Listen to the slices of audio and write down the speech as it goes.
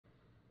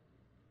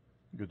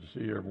Good to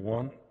see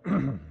everyone,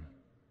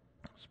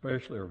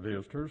 especially our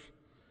visitors.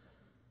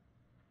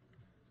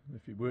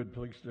 If you would,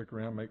 please stick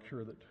around, make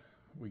sure that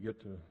we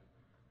get to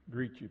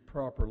greet you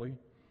properly.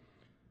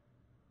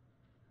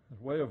 As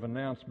a way of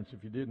announcements,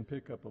 if you didn't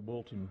pick up a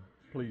bulletin,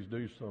 please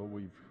do so.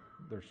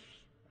 There's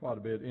quite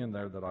a bit in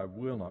there that I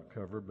will not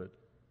cover, but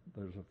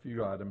there's a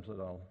few items that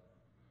I'll,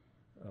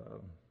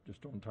 just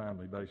on a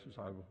timely basis,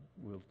 I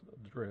will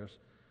address.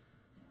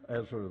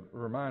 As a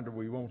reminder,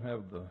 we won't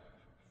have the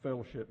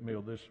fellowship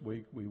meal this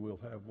week. We will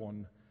have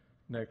one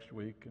next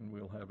week, and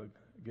we'll have a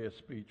guest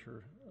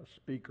speaker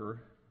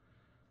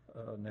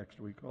next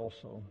week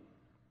also.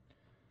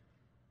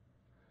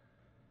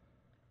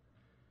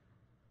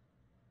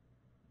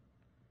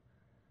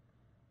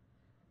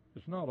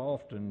 It's not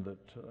often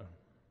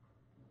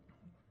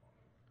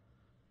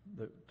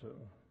that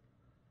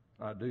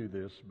I do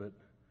this, but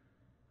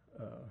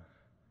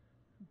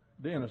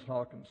Dennis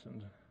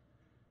Hawkinson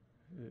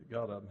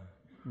got a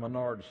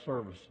Menard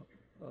Service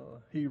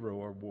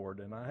Hero Award,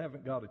 and I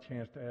haven't got a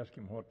chance to ask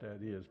him what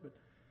that is,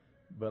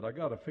 but I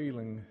got a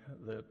feeling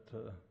that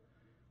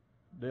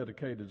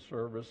dedicated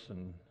service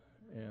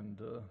and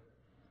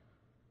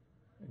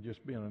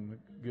just being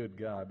a good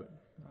guy. But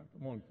I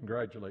want to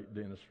congratulate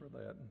Dennis for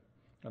that.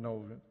 I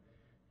know,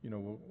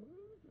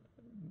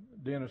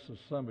 Dennis, as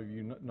some of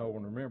you know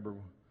and remember,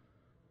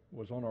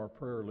 was on our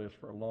prayer list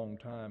for a long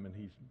time, and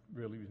he's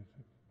really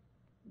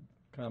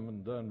come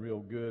and done real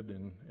good,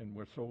 and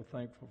we're so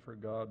thankful for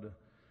God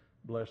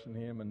blessing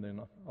him, and then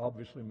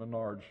obviously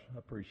Menards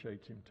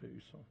appreciates him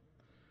too, so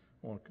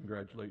I want to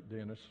congratulate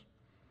Dennis.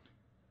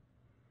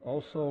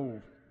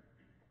 Also,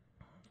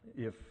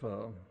 if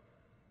you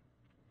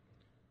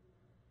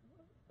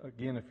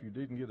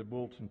didn't get a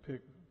bulletin,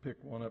 pick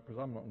one up, because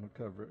I'm not going to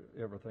cover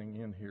everything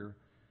in here,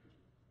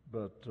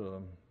 but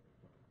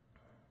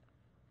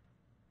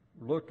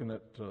looking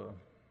at the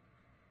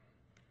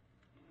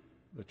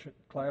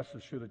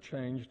classes should have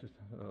changed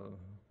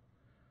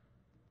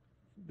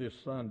this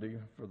Sunday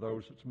for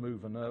those that's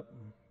moving up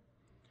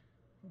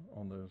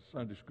on the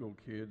Sunday school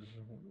kids.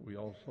 We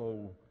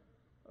also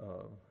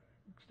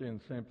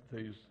extend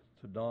sympathies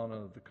to Donna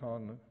of the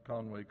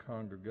Conway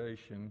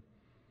congregation.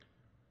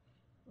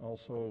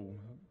 Also,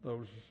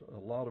 a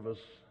lot of us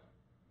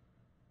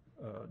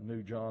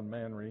knew John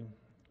Manry.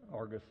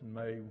 August and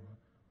May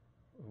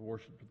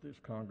worshiped at this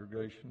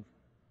congregation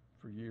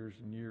for years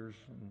and years,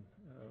 and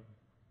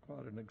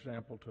quite an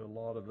example to a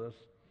lot of us.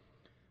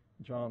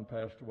 John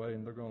passed away,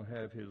 and they're going to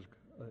have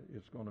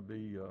it's going to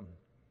be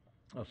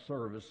a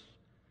service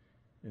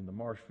in the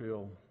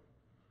Marshfield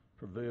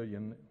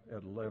Pavilion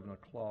at 11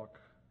 o'clock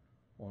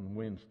on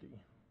Wednesday.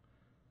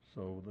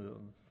 So the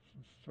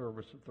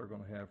service that they're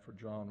going to have for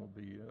John will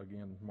be,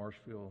 again,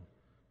 Marshfield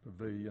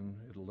Pavilion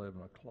at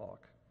 11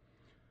 o'clock.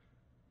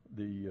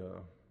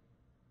 The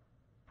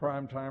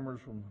prime timers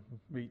will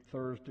meet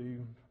Thursday,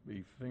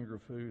 be finger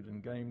food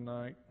and game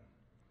night.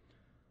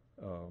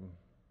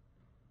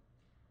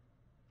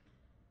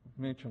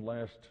 Mentioned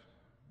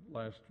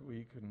last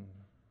week and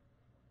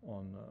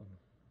on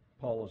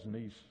Paula's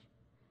niece,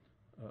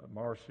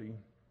 Marcy,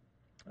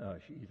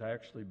 she's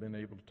actually been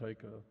able to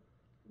take a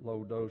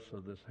low dose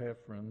of this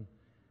heparin,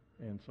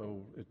 and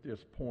so at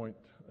this point,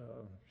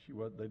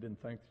 they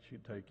didn't think that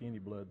she'd take any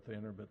blood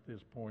thinner, but at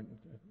this point,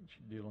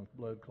 she's dealing with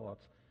blood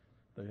clots.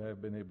 They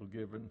have been able to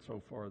give it, and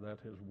so far that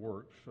has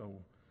worked. So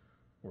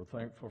we're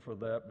thankful for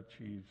that, but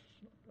she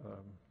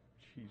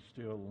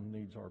still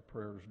needs our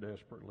prayers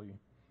desperately.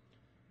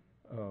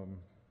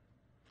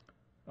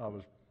 I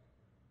was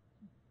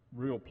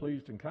real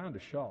pleased and kind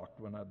of shocked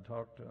when I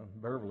talked to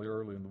Beverly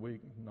early in the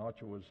week.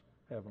 Nacho was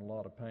having a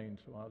lot of pain,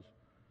 so I was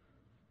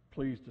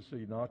pleased to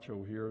see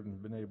Nacho here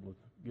and been able to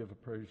give a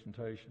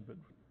presentation, but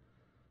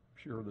I'm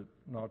sure that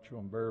Nacho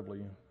and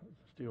Beverly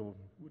still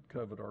would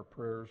covet our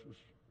prayers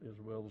as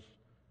well as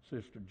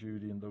Sister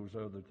Judy and those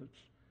others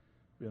that's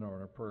been on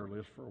our prayer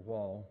list for a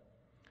while.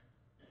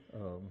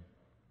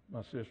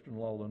 My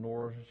sister-in-law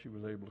Lenora, she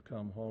was able to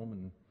come home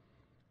and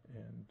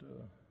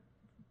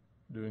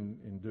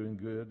doing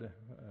good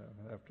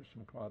after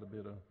quite a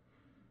bit of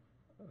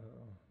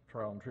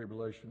trial and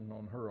tribulation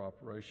on her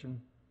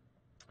operation.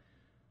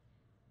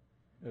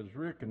 As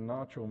Rick and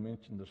Nacho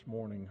mentioned this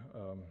morning,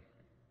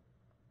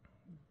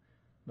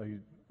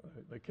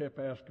 they kept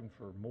asking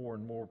for more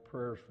and more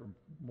prayers for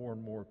more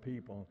and more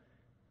people,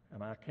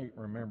 and I can't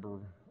remember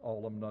all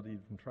of them, not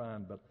even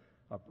trying, but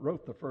I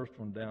wrote the first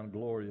one down,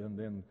 Gloria, and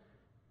then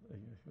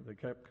they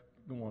kept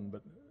going,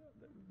 but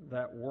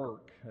that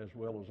work, as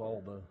well as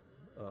all the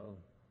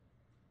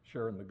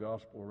sharing the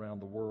gospel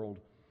around the world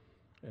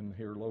and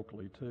here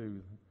locally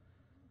too,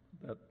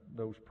 that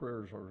those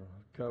prayers are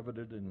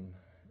coveted, and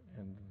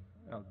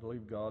I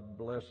believe God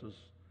blesses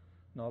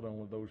not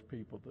only those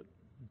people that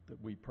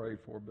we pray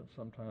for, but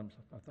sometimes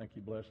I think He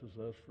blesses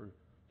us for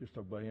just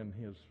obeying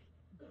His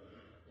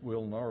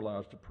will in our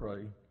lives to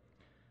pray.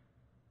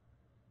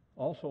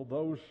 Also,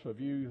 those of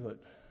you that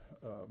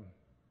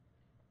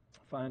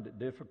find it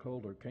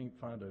difficult or can't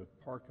find a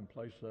parking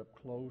place up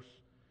close,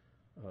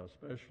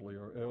 especially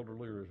our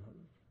elderly or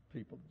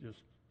people that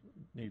just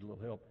need a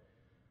little help.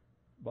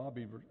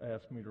 Bobby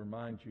asked me to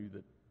remind you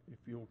that if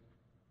you'll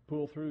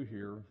pull through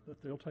here,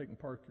 that they'll take and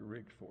park your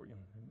rigs for you,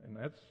 and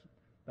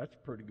that's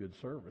pretty good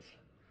service.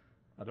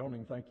 I don't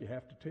even think you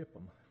have to tip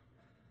them.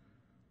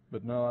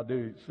 But no, I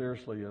do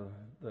seriously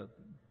that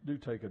do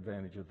take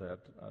advantage of that.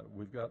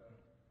 We've got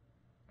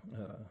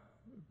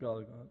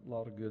a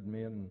lot of good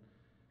men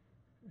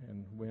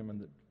and women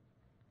that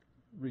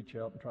reach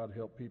out and try to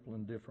help people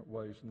in different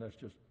ways, and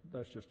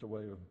that's just a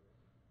way of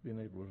being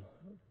able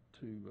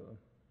to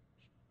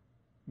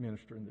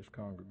minister in this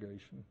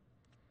congregation.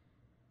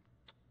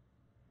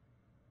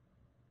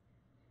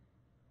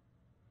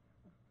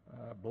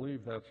 I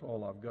believe that's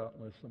all I've got,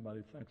 unless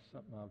somebody thinks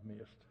something I've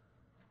missed.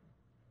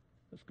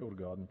 Let's go to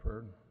God in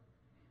prayer.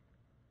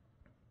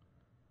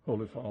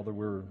 Holy Father,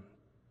 we're,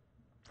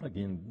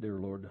 again, dear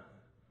Lord,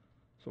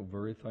 so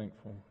very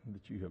thankful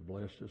that you have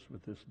blessed us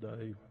with this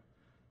day,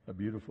 a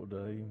beautiful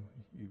day.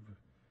 You've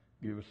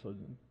given us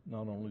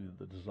not only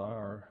the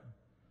desire,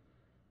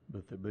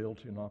 but the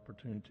ability and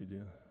opportunity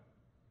to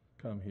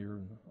come here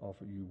and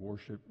offer you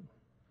worship.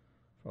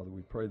 Father,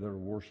 we pray that our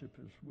worship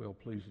is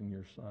well-pleasing in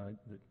your sight,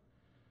 that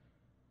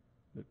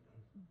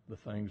the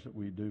things that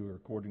we do are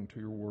according to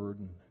your word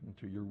and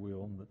to your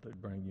will, and that they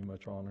bring you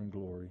much honor and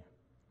glory.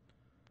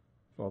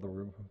 Father,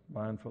 we're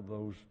mindful of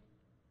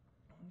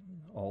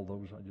all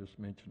those I just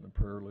mentioned in the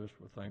prayer list.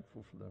 We're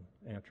thankful for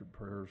the answered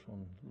prayers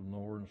on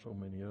Lenore and so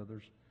many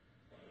others,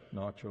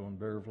 Nacho and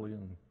Beverly,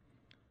 and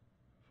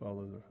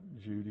Father,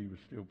 Judy, we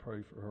still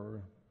pray for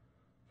her.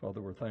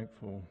 Father, we're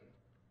thankful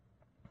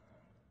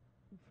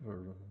for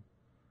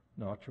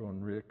Nacho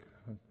and Rick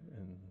and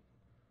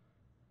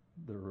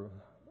their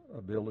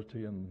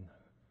ability and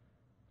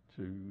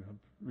to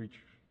reach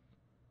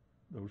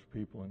those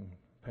people in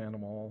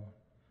Panama,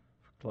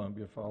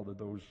 Colombia, Father,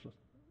 those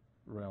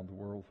around the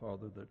world,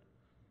 Father, that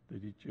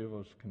each of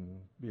us can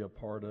be a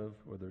part of,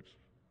 whether it's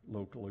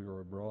locally or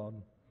abroad.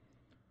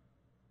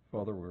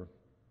 Father, we're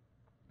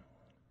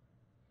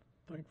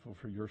thankful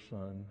for your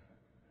Son,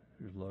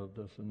 who loved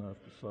us enough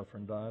to suffer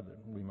and die that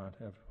we might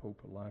have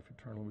hope of life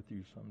eternal with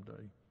you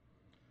someday.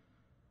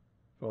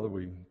 Father,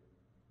 we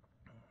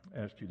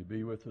ask you to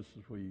be with us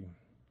as we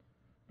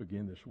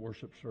begin this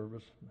worship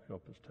service.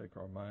 Help us take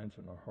our minds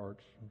and our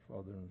hearts,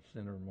 Father, and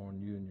center them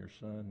on you and your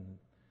Son. And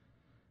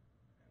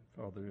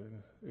Father,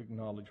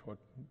 acknowledge what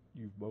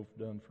you've both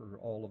done for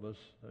all of us,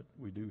 that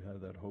we do have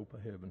that hope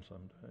of heaven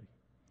someday.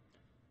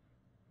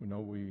 We know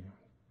we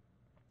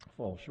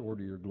fall short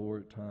of your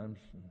glory at times,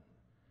 and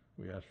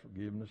we ask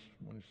forgiveness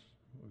when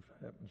we've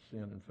happened to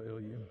sin and fail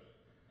you.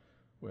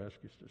 We ask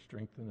you to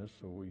strengthen us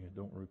so we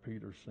don't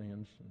repeat our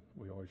sins, and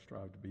we always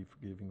strive to be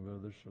forgiving of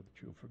others so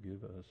that you'll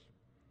forgive us.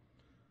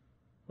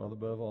 Father,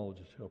 above all,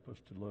 just help us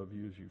to love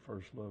you as you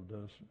first loved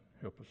us, and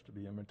help us to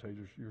be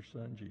imitators of your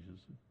Son,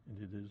 Jesus. And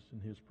it is in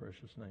his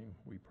precious name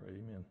we pray,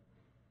 amen.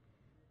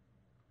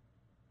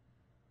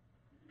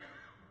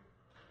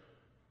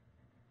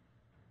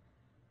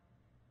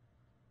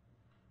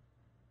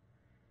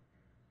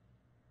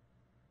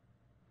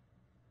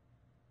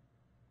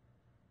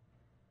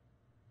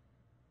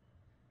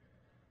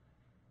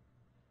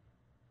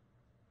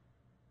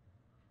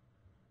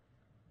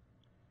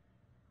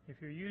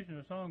 If you're using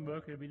a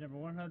songbook, it'll be number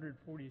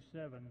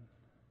 147,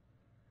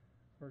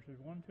 verses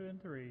 1, 2,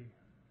 and 3.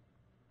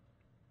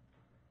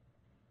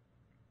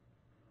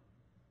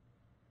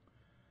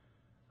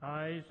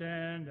 I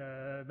stand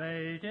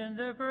amazed in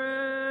the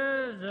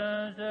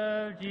presence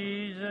of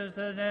Jesus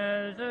the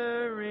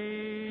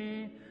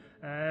Nazarene,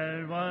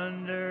 and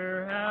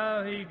wonder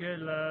how he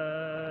could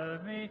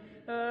love me,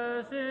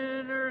 a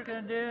sinner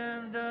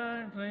condemned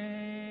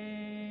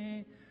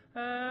unclean.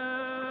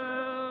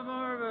 How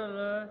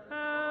marvelous,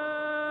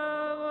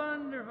 how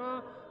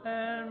wonderful,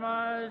 and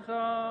my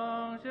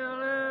song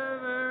shall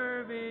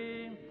ever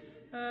be.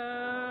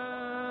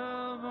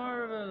 How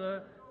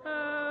marvelous,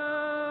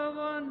 how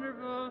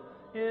wonderful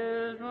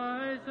is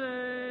my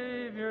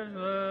Savior's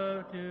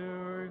love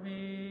toward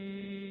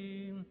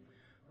me.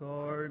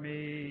 For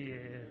me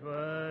it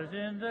was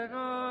in the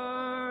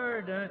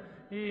garden,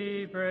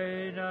 he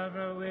prayed not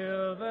my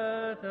will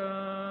but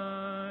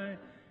thine.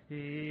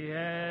 He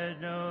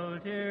had no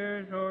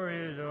tears for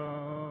his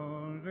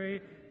own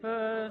grief,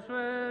 but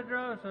sweat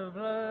drops of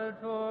blood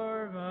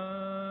for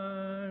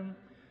mine.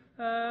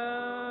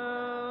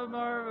 How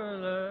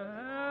marvelous,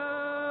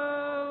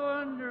 how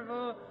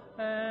wonderful,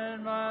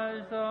 and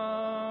my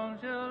song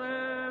shall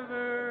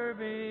ever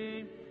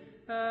be.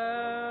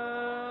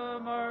 How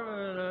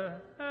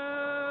marvelous,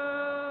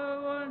 how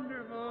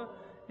wonderful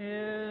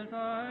is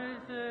my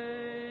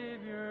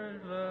Savior's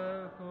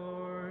love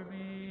for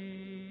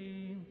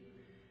me.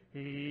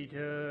 He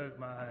took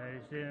my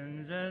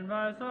sins and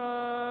my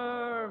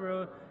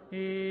sorrow,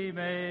 he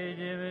made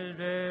him his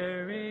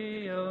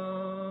very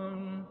own.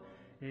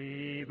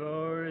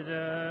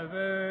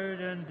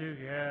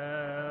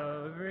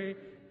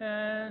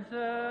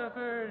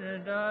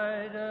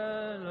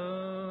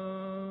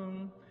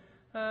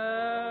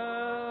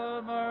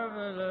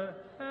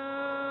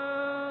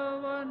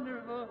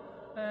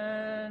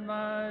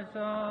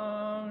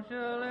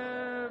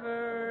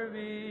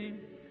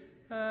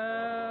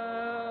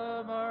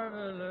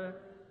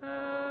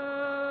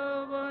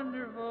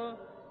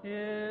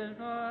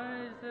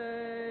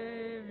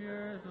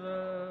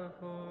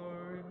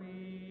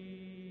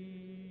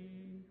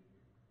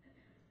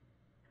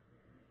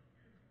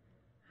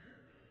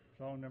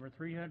 Song number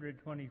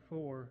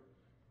 324.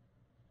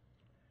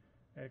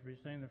 After we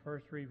sing the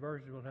first three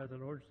verses, we'll have the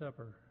Lord's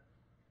Supper.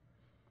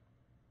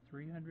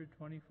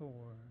 324.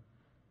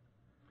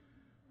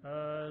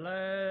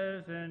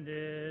 Alas, and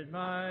did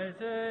my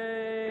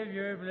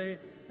Savior bleed,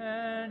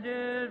 and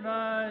did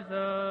my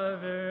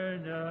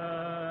Sovereign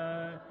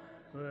die?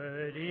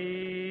 Would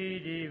he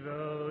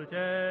devote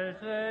as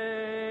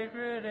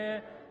sacred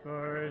it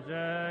for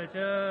such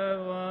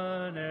a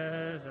one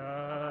as I?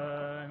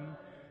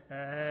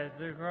 At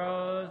the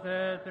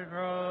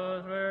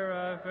cross where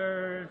I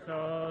first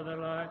saw the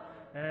light,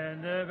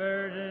 and the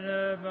burden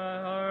of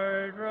my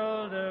heart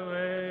rolled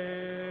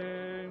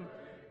away.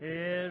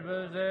 It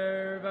was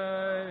there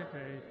by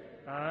faith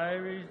I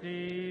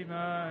received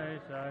my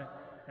sight,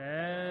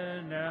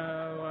 and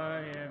now I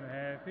am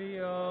happy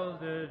all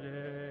the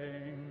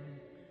day.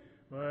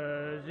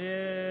 Was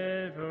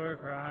it for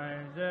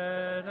crimes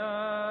that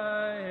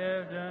I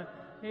have done,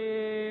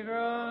 he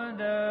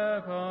groaned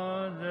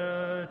upon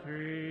the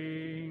tree?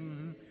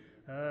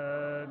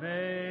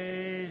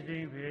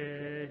 Amazing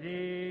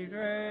pity,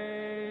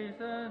 grace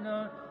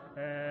unknown,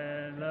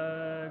 and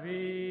love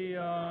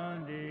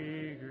beyond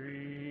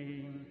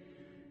degree.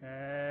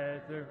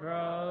 At the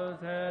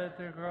cross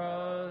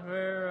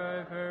where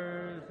I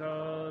first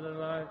saw the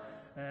light,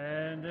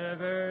 and the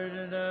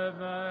burden of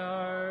my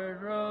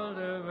heart rolled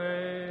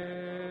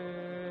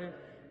away.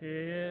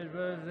 It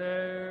was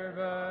there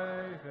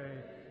by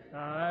faith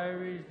I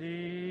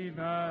received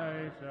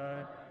my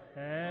sight,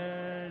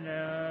 and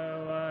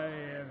now I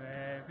am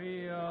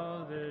happy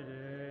all the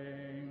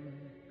day.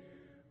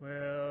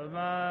 Will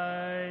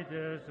light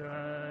the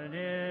sun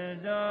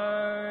in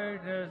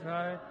darkness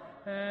hide,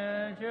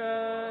 and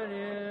shut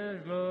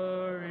his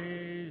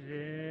glories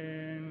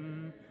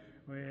in?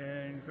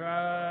 When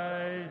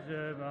Christ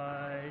the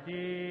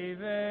mighty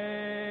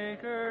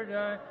Maker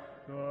died,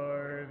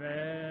 for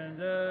man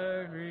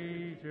the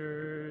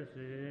creature's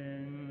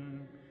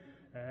sin.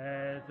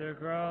 At the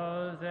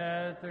cross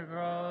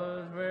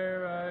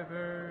where I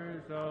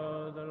first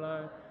saw the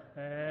light,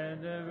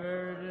 and the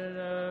burden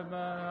of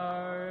my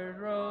heart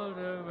rolled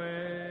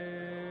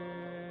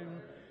away.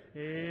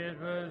 It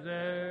was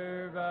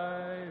there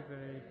by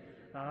faith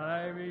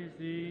I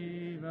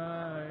received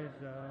my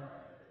sight,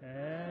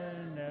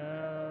 and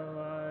now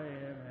I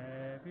am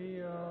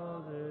happy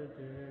all the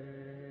day.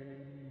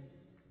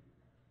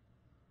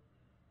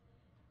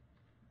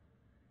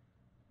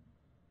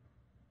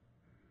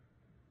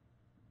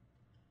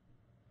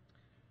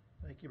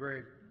 Thank you,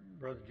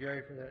 Brother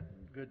Jerry, for that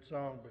good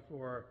song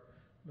before our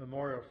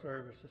memorial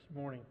service this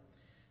morning.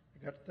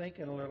 I got to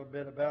thinking a little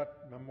bit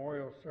about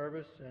memorial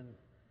service,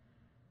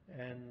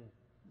 and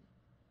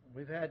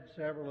we've had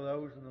several of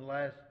those in the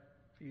last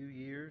few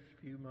years,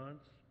 few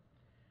months.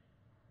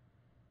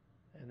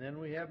 And then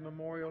we have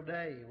Memorial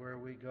Day, where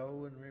we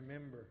go and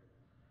remember.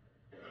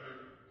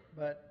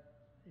 But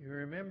you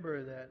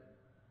remember that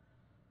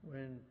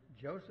when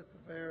Joseph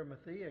of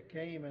Arimathea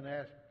came and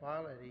asked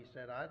Pilate, he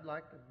said, "I'd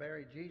like to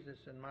bury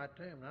Jesus in my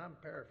tomb." Now, I'm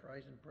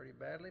paraphrasing pretty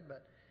badly,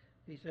 but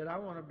he said, "I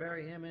want to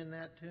bury him in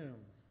that tomb,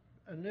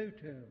 a new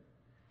tomb.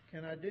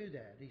 Can I do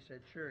that?" He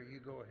said, "Sure, you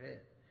go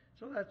ahead."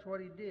 So that's what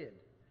he did.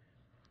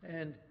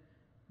 And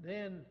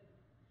then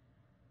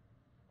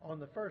on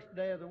the first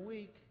day of the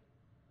week,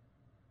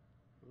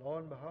 lo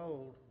and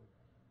behold,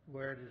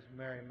 where does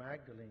Mary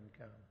Magdalene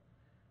come?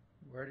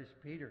 Where does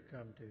Peter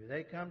come to?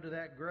 They come to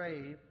that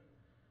grave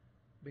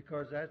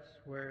because that's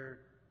where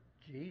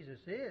Jesus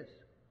is,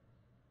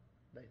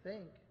 they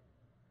think.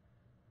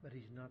 But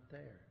he's not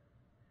there.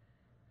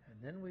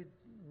 And then we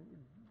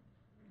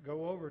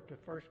go over to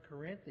 1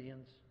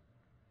 Corinthians.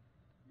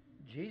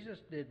 Jesus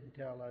didn't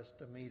tell us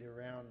to meet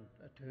around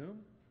a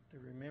tomb to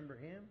remember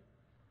him.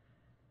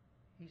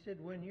 He said,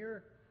 when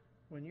you're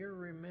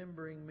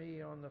remembering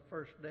me on the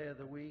first day of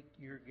the week,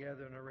 you're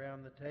gathering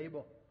around the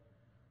table,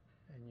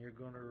 and you're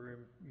going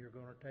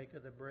to take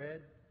of the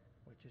bread,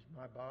 which is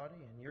my body,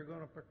 and you're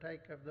going to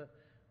partake of the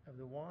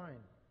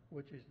wine,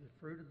 which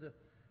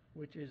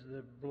is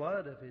the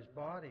blood of his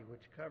body,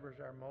 which covers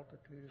our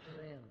multitude of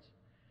sins.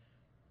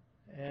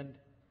 And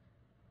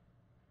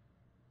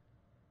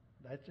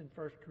that's in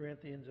 1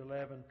 Corinthians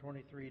 11,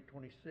 23,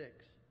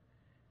 26.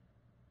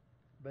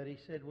 But he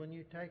said, when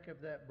you take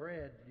of that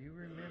bread, you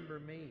remember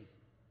me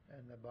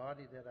and the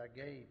body that I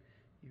gave.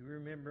 You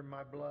remember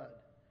my blood.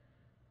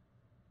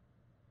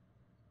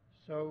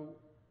 So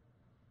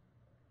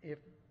if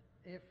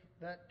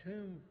that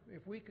tomb,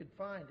 if we could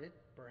find it,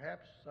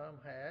 perhaps some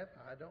have,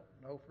 I don't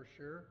know for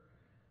sure.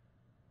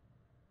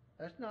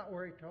 That's not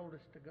where he told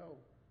us to go,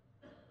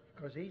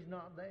 because he's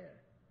not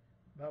there.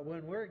 But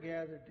when we're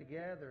gathered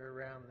together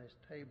around this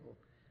table,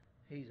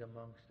 he's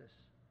amongst us.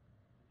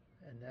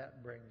 And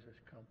that brings us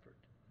comfort.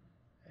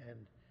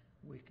 And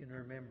we can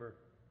remember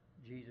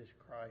Jesus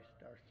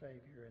Christ, our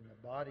Savior, and the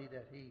body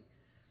that he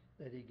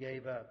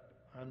gave up,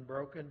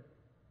 unbroken,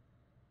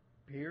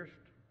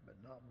 pierced, but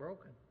not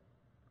broken.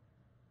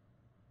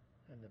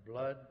 And the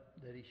blood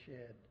that he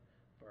shed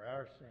for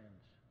our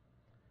sins.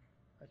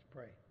 Let's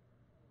pray.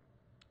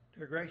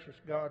 Dear gracious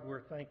God,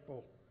 we're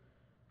thankful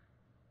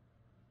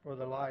for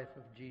the life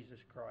of Jesus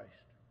Christ.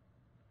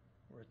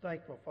 We're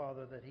thankful,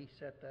 Father, that he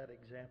set that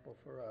example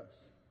for us.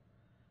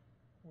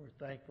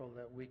 We're thankful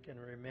that we can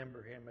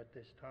remember him at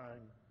this time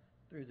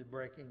through the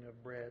breaking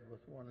of bread with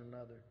one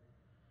another,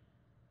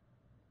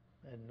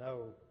 and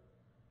know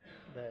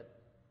that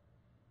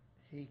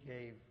he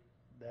gave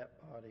that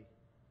body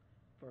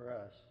for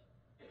us,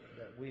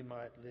 that we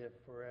might live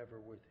forever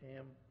with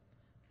him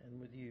and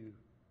with you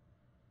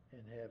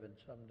in heaven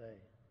someday,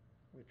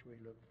 which we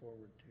look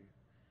forward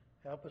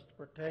to. Help us to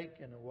partake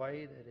in a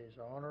way that is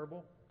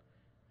honorable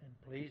and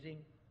pleasing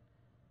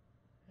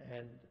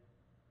and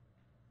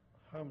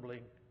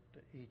humbling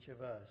to each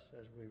of us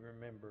as we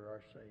remember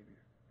our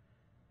Savior.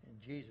 In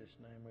Jesus'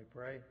 name we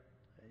pray.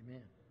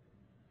 Amen.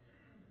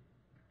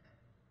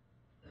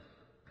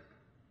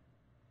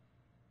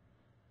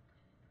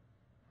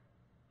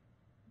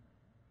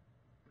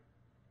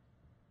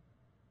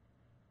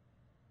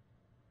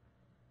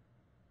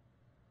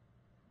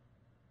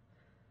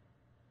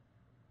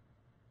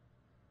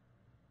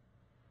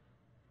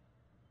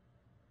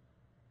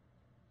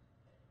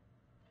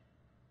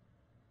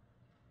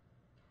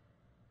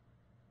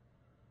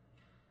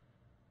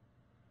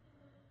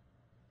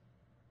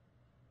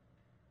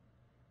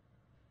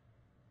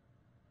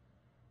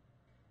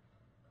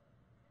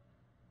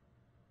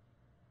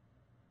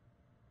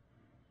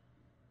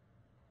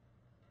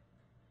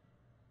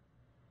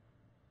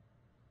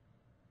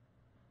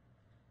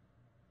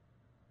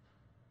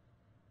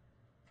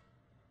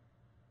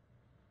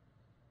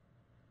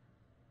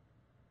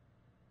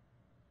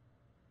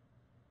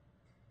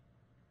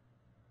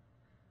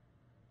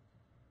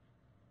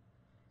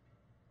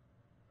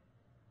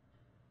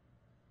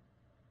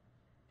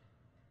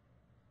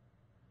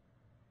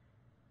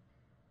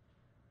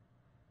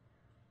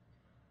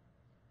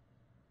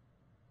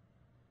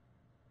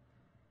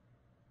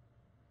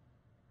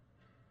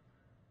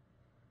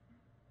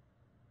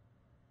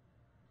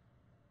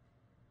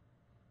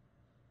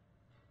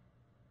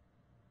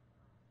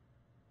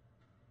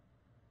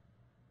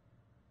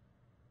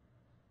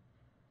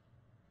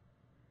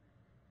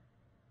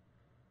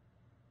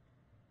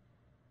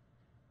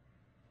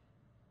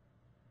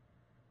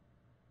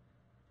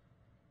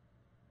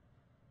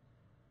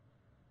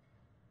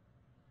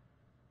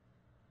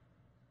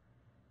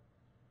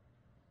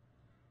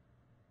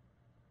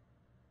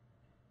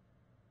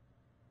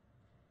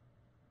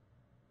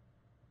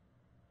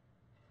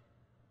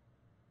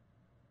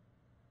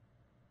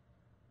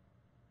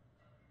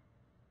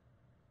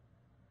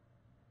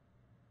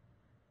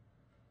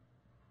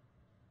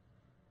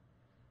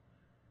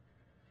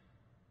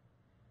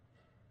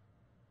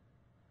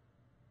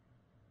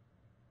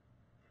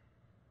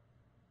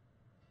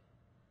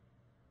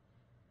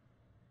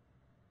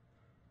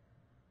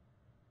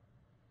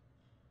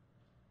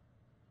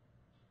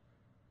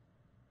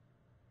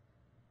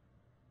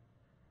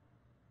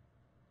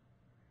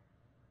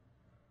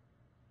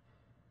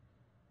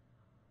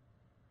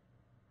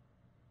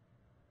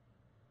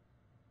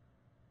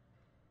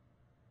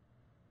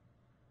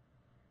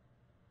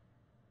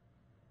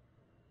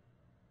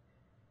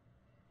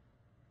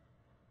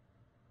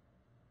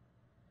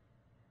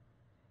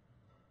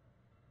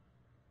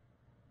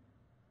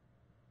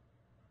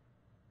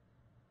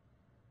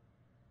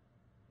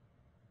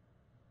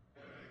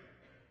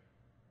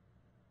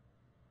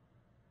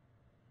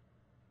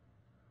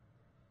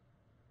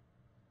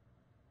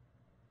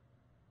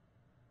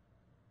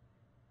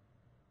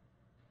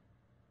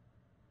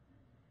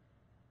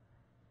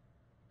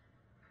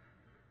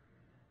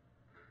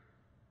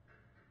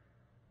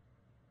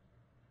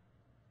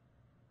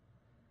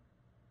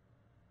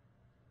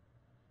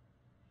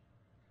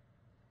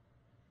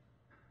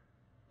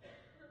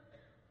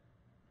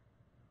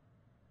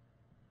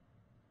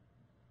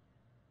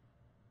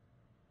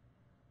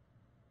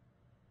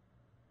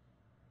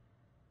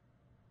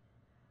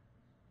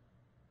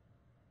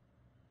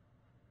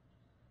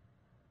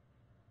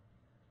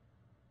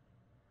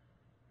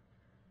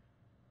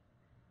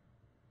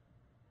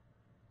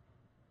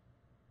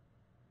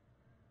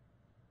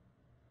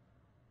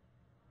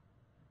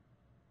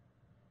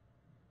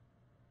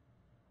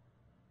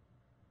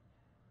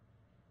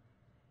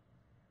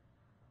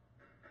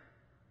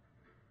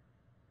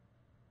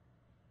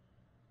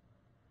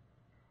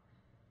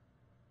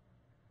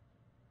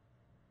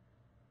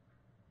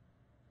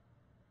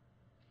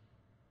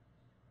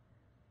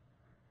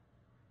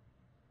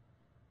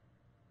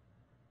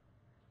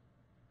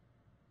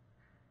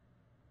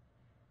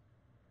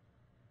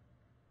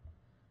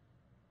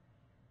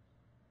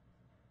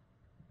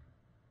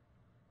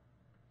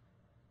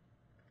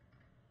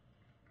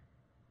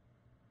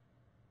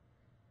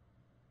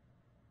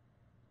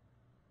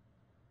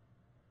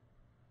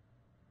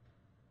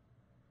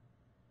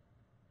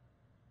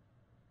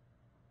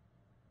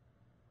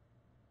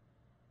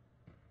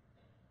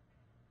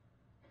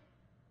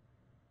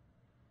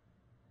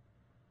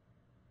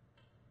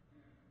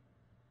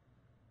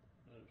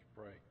 Let us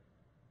pray.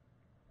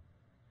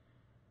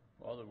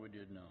 Father, we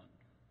did not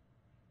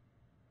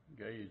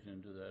gaze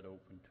into that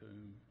open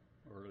tomb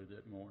early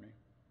that morning.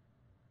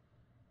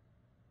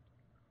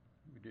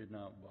 We We did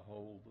not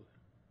behold the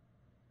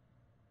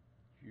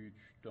huge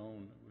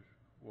stone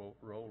that was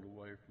rolled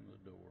away from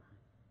the door.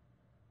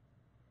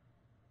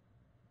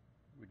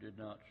 We did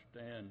not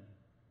stand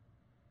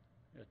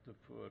at the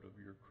foot of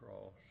your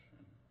cross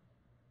and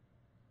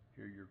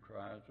hear your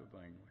cries of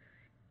anguish.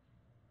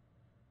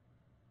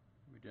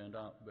 We did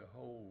not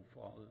behold,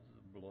 Father,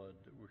 the blood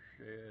that was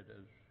shed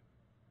as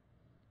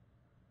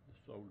the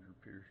soldier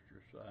pierced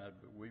your side,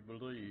 but we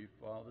believe,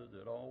 Father,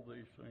 that all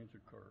these things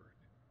occurred.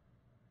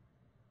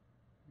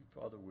 And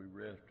Father, we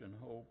rest in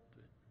hope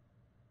that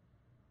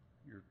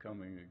you're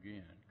coming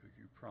again, because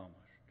you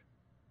promised.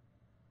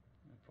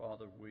 And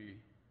Father, we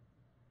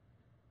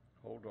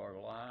hold our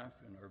life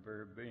and our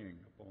very being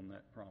upon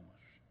that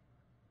promise,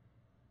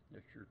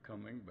 that you're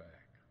coming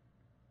back,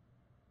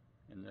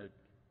 and that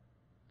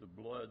the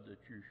blood that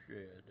you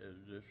shed as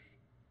this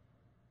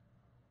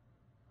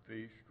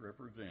feast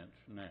represents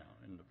now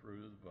in the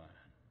fruit of the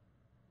vine,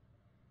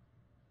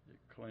 it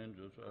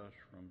cleanses us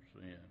from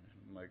sin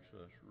and makes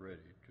us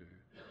ready to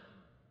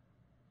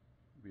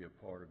be a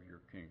part of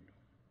your kingdom.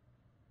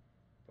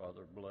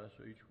 Father, bless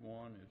each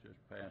one as this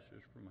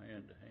passes from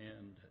hand to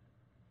hand, that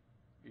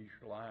each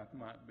life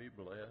might be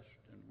blessed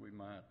and we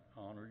might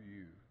honor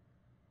you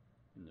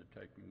in the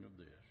taking of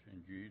this.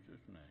 In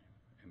Jesus' name,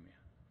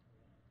 amen.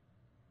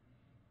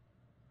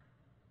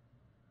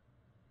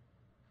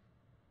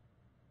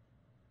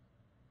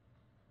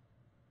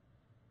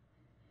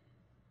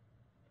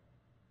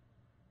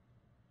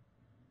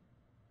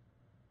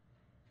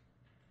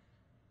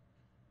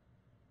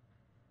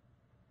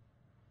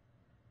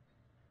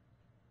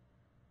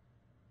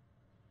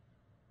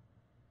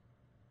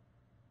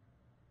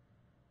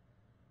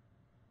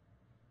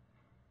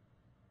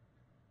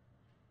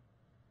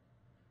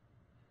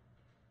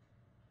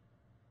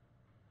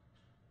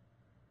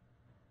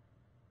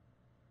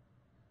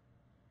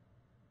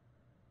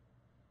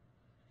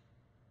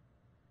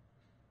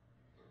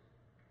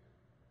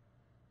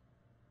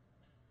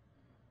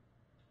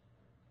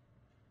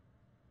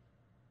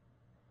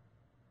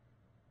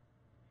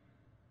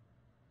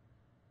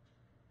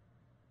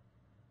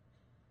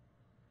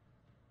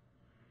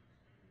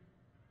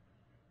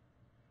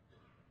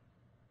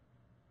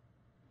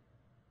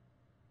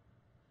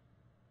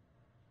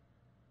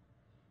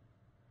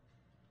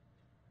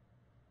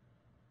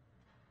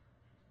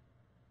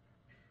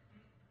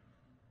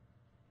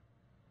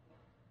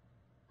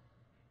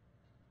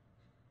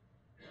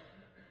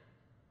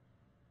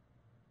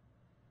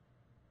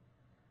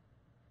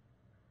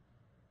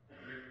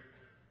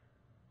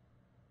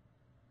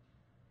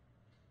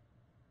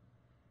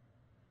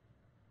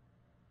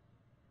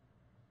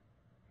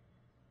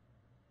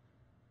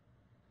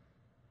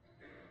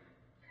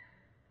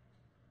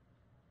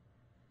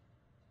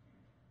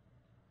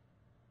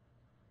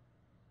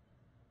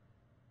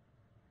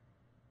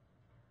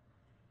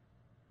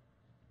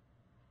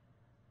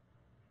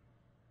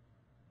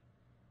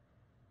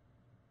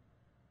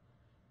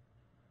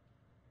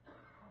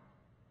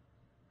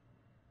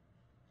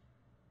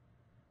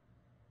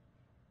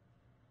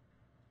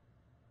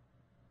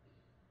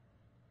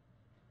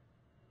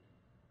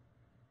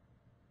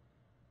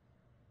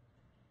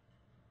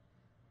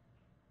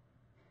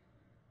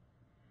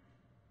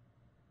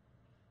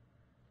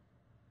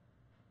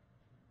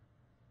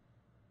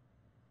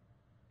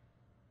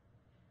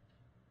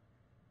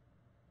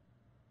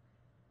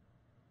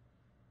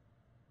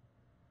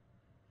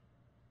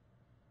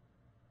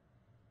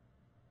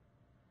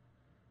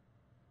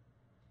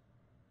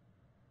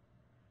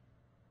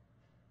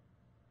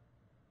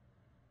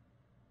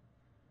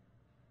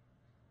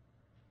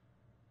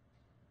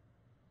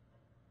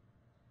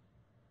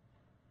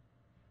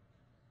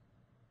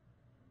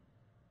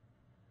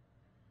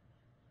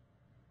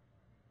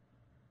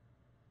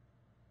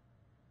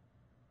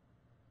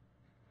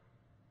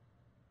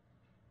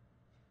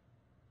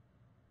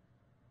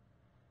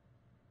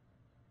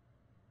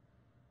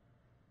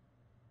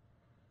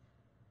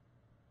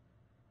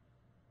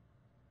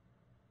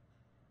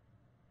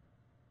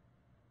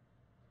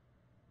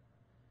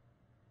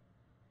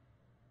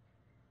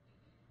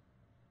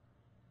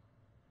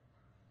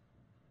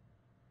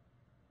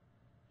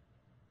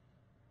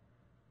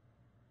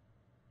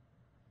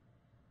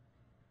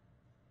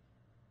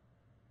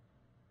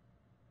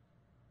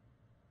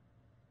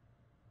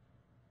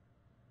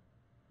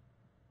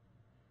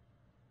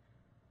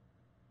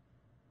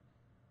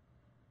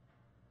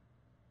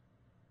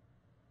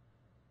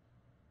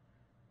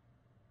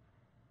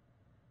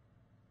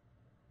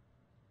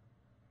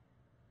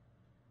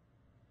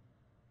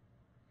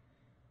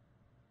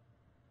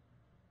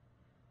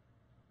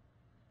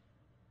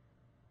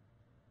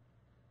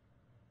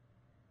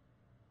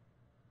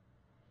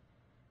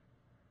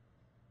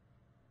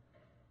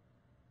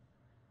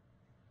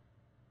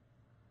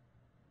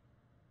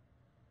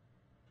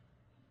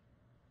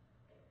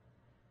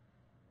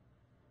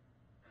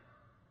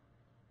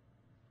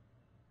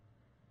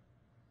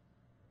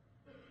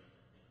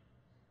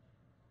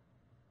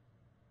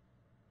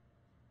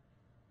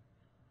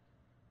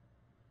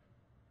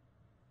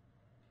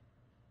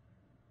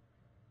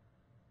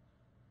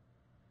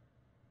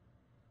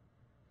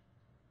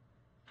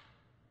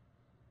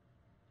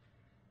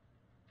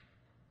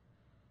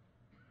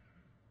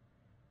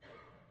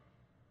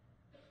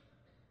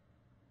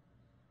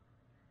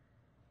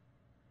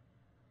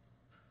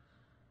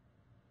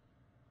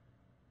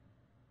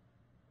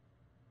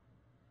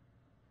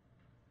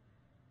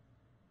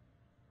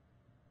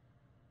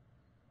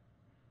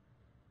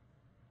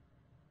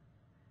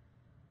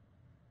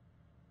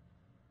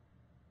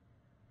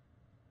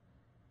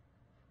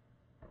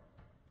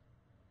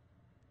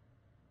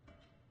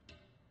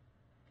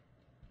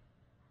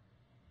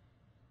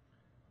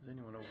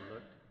 anyone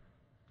overlooked?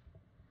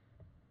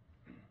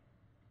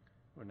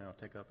 We'll now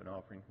take up an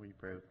offering. Will you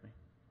pray with me?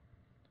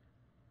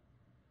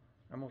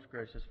 Our most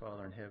gracious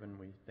Father in heaven,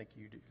 we thank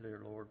you, dear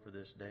Lord, for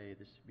this day,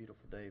 this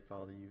beautiful day,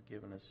 Father, you've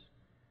given us.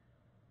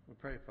 We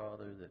pray,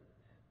 Father, that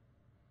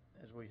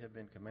as we have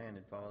been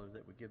commanded, Father,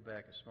 that we give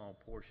back a small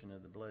portion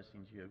of the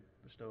blessings you have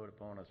bestowed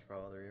upon us,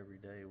 Father,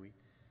 every day. We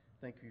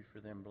thank you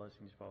for them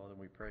blessings, Father, and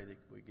we pray that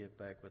we give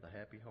back with a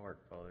happy heart,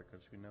 Father,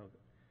 because we know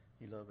that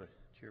you love a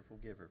cheerful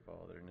giver,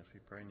 Father. And as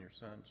we pray in your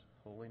Son's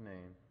holy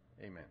name,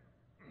 amen.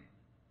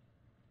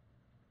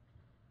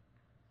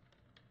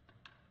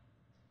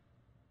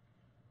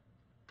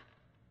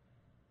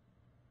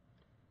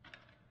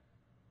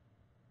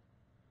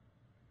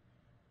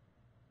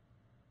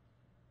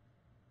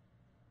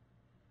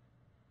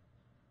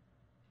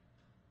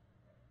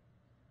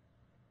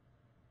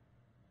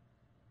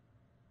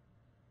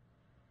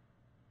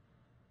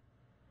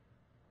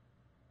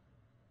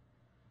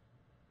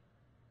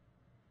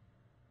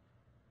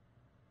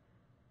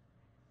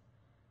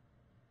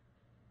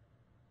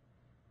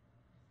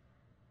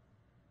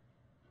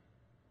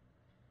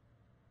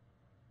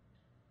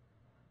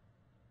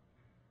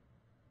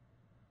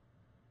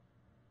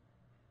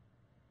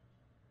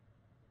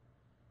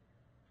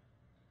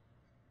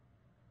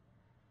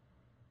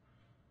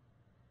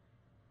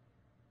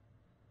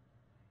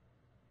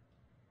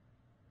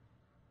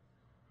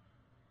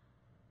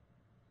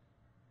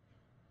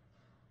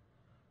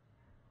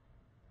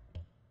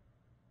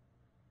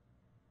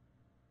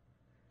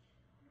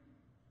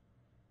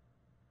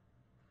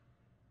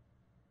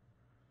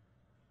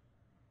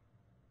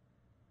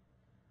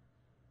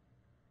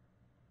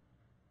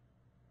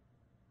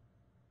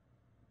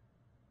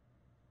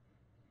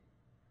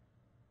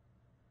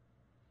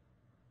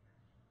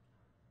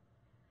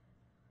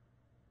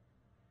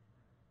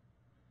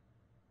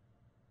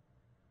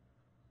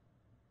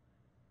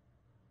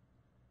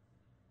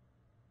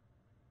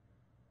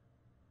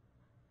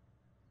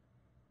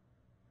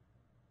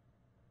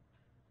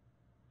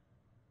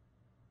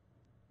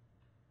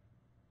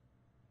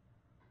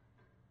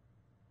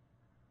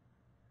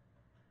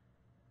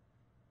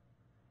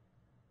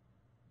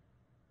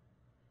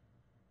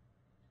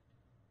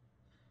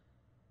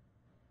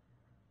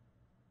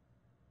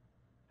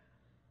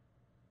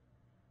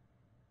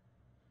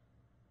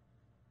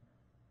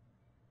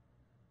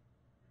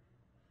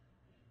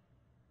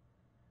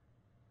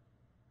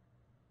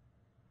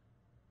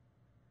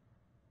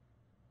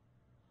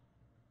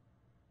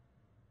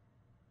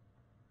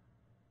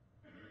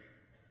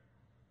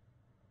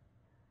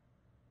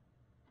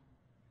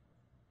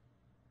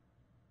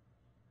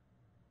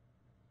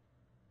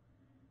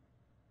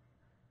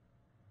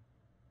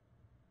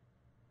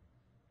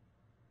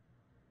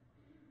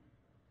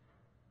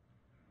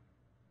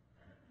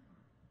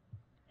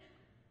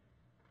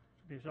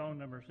 Be song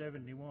number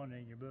 71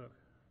 in your book.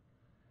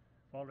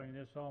 Following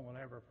this song, we'll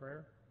have our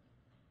prayer.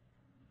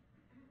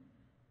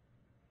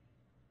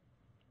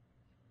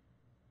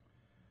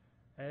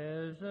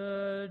 As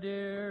the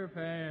deer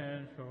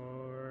pants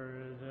for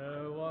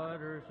the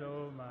water,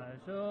 so my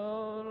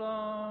soul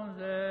longs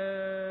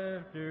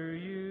after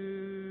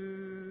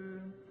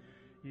you.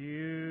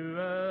 You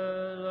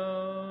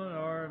alone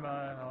are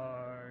my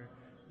heart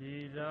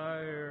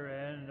desire,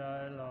 and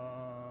I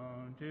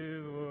long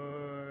to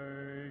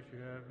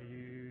worship you.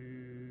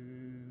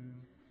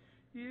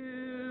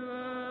 You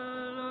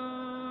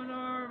alone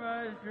are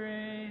my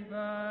strength,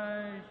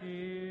 my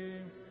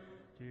shield.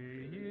 To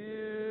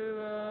you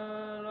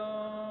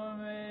alone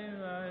may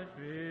my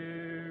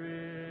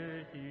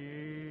spirit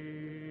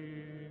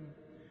yield.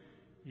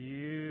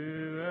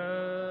 You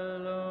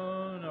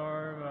alone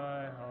are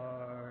my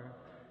heart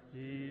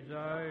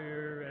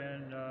desire,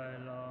 and I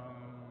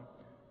long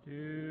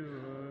to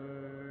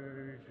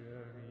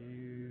worship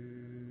you.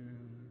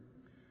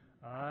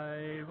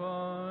 I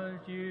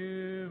want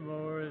you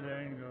more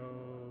than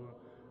gold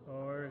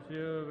or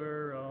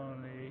silver,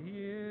 only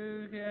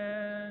you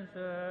can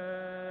satisfy.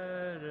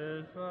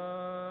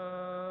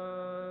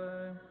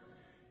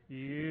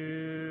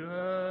 You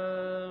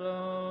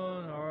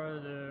alone are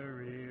the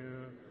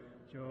real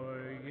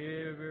joy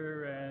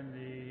giver and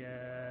the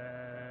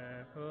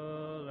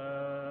apple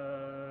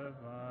of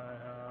my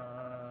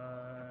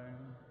eye.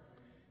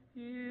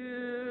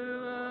 You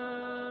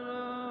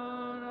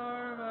alone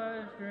are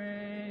my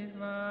strength,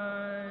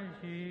 my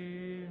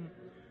shield.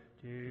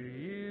 To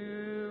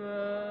you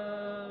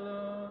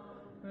alone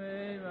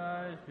may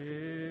my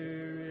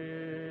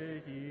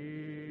spirit yield.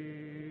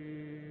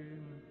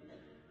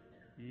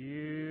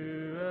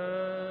 You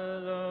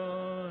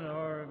alone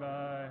are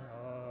my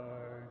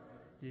heart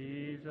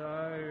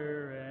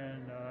desire,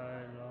 and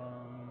I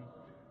long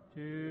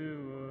to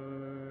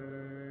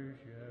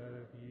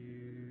worship you.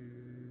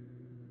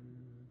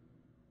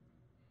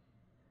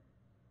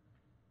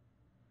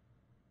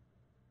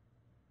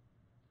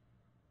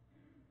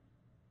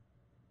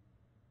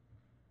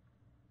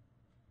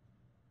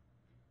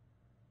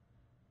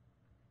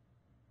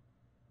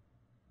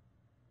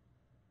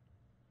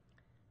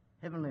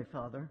 Heavenly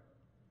Father,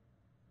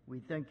 we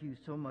thank you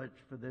so much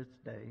for this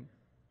day,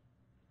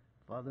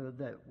 Father,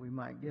 that we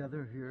might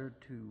gather here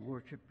to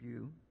worship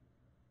you.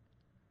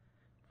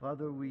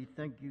 Father, we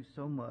thank you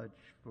so much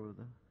for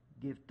the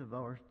gift of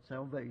our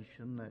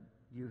salvation that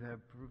you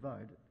have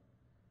provided.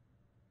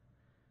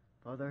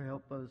 Father,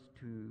 help us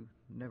to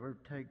never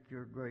take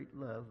your great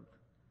love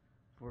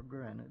for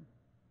granted.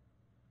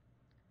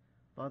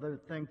 Father,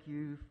 thank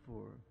you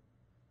for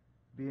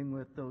being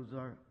with those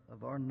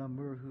of our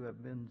number who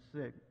have been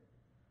sick.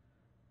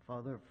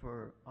 Father,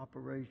 for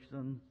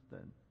operations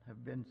that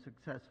have been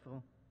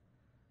successful.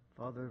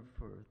 Father,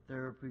 for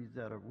therapies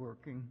that are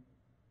working.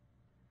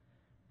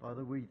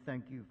 Father, we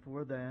thank you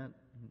for that.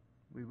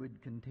 We would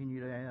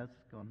continue to ask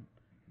on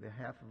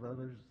behalf of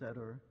others that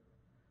are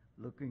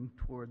looking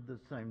toward the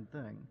same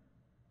thing.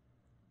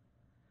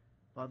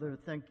 Father,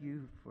 thank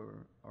you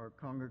for our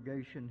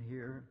congregation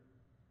here.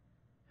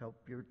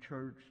 Help your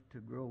church to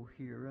grow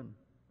here and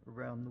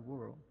around the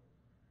world.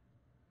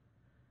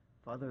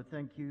 Father,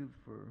 thank you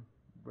for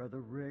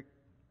Brother Rick,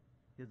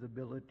 his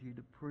ability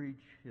to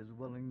preach, his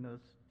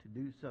willingness to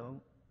do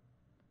so.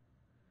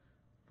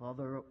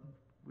 Father,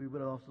 we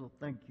would also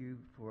thank you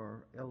for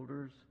our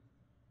elders.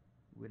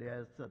 We'd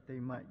ask that they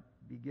might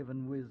be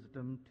given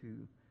wisdom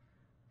to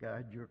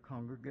guide your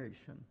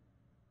congregation.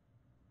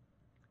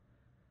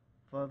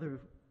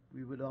 Father,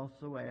 we would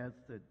also ask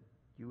that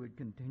you would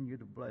continue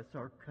to bless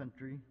our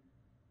country.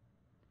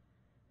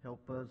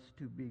 Help us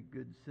to be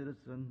good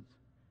citizens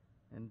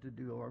and to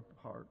do our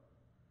part.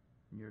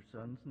 In your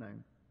Son's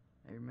name,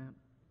 amen.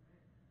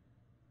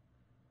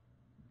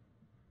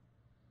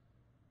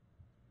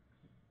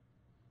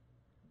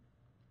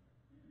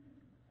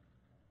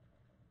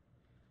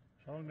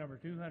 Song number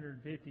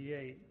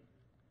 258.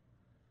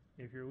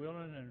 If you're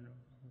willing and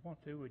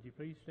want to, would you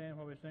please stand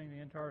while we sing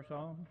the entire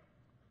song?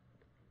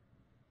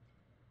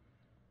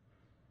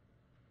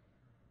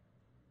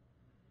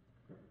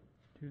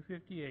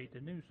 .258,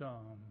 the new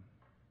song.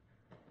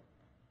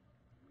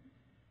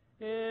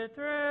 It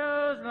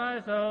thrills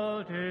my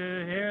soul to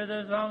hear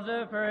the songs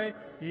of praise,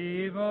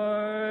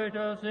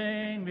 immortal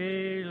sing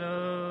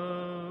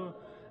below.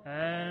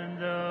 And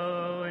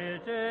though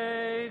it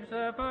takes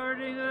a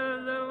parting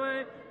of the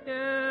way,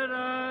 yet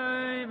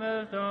I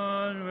must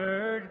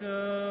onward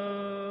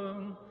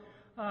go.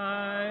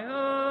 I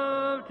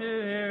hope to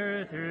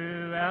hear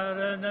throughout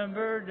a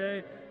numbered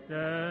day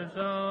the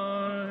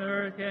song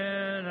earth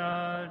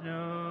cannot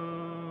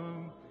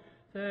know.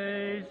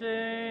 They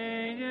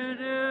sing a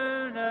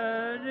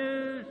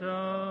new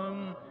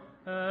song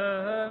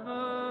of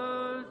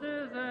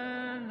Moses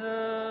and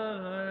the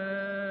Lamb.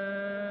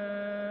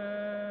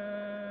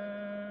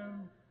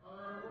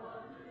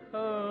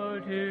 Oh,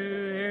 to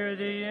hear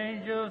the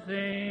angels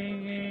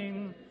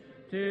singing,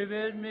 to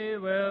bid me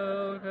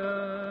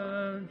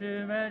welcome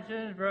to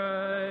mansions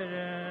bright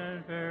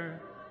and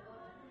fair.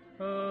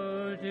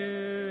 Oh, to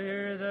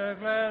hear the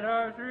glad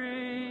harps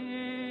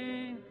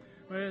ringing,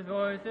 with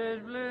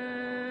voices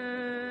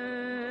blending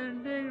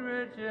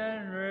rich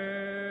and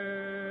rare.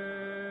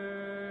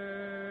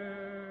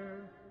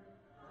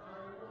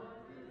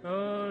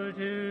 Oh,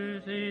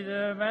 to see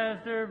the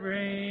Master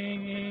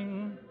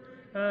bringing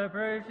a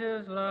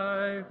precious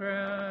life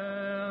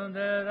crown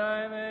that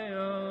I may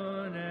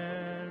own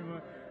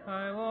and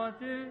I want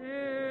to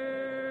hear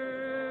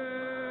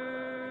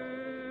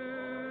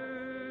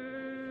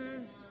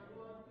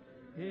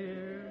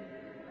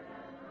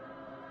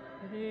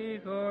the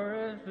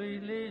chorus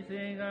sweetly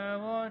sing, I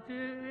want to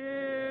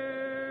hear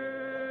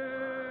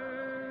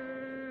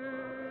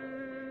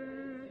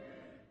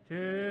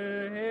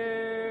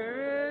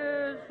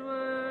it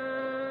swell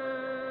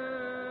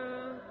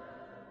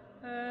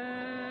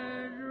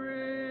and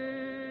ring.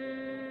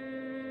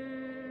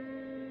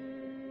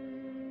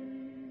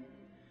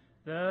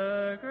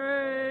 The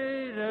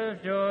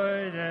greatest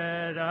joy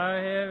that I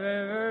have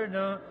ever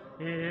known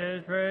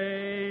is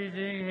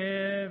praising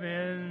Him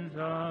in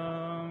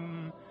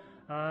song.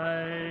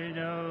 I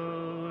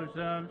know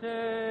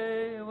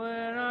someday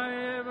when I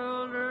have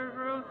older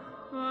grown,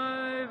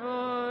 my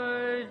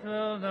voice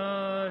will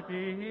not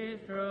be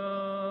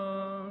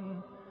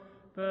strong.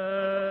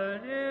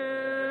 But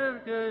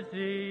if good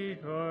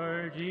seed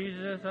for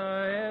Jesus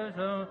I have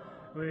sown,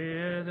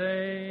 with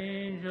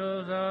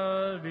angels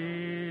I'll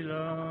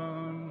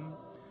belong.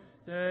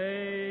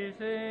 They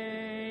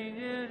sing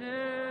it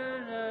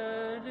in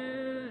a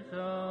new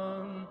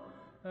song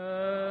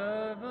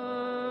of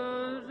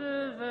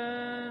Moses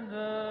and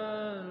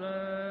the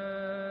Lamb.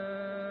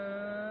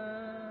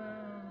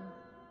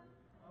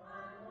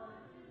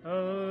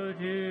 Oh,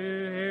 to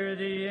hear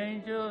the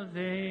angels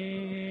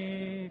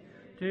singing,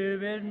 to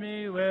bid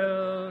me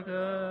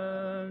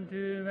welcome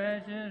to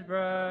mansions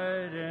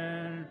bright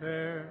and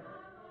fair.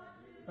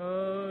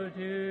 Oh, to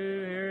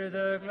hear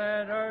the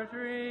glad harps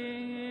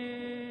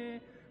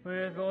ringing,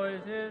 with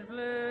voices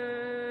blending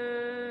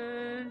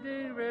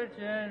rich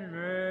and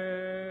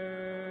rare.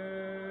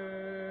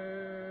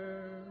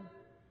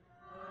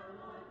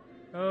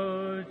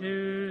 Oh,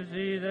 to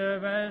see the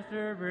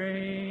Master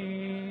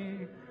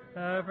bring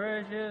a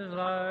precious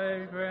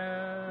life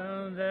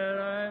crown that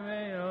I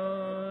may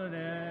own,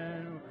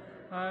 and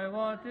I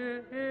want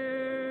to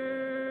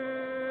hear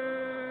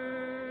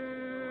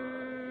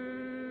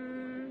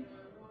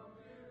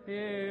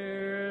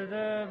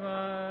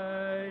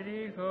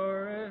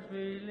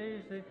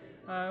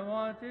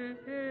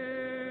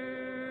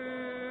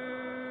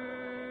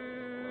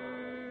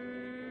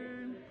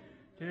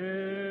to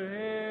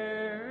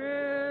hear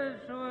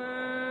His will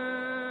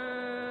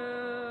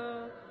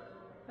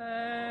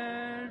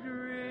and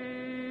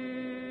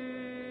ring.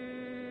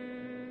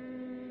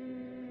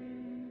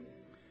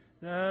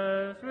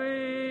 The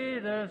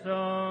sweetest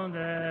song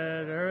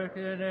that earth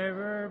could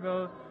ever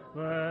boast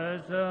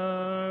was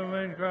sung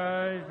when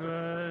Christ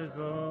was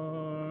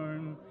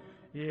born.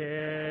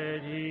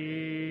 Yet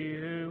he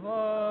who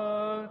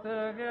walked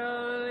the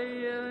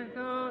Galilean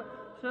coast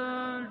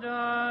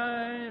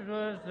sometimes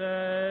was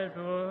sad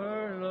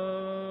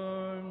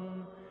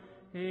forlorn.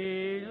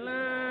 He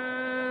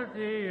left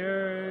the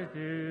earth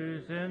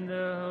to send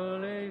the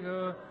Holy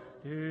Ghost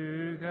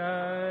to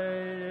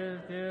guide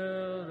us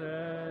till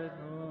that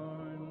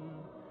morn.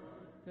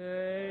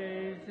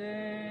 They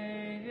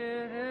sing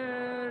it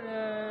in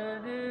a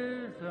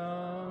new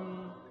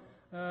song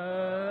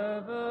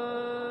above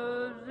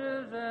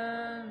Moses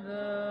and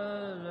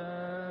the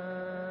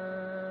Lamb.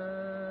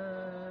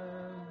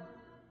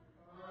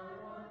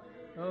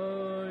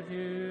 Oh, to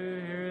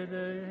hear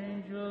the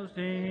angels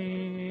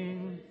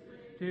singing,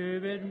 to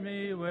bid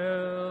me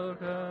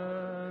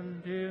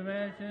welcome to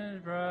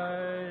mansions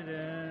bright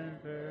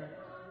and fair.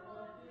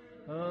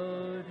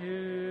 Oh, to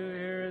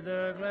hear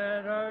the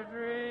glad hearts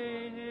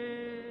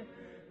ringing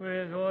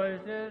with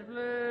voices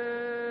blending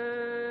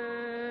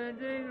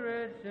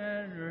rich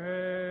and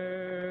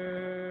rare.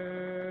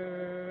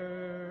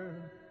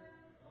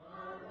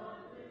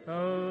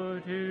 Oh,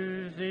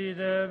 to see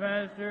the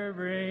Master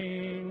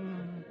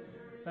bring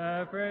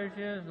a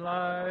precious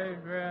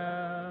life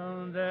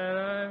crown that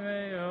I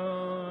may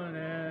own,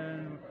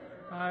 and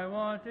I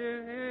want to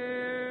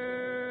hear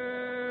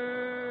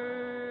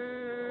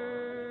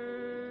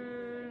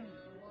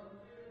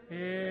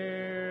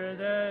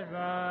that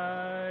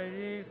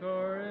mighty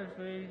chorus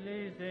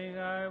sweetly sing.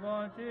 I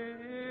want to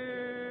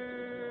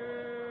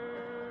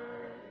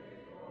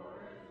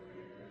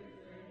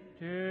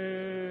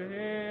hear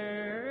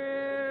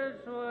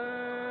His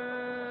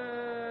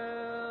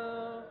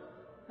will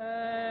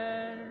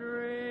and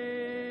ring.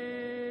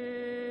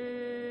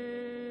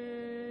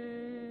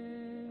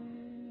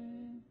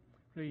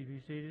 Please be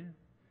seated.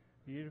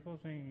 Beautiful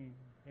singing.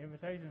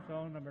 Invitation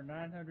song number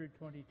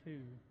 922.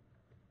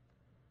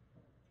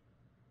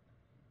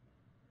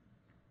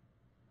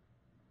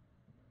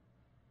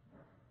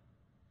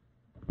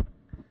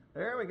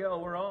 There we go.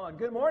 We're on.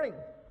 Good morning.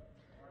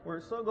 We're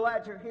so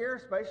glad you're here.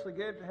 Especially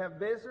good to have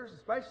visitors,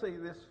 especially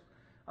this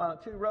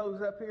 2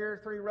 rows up here,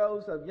 3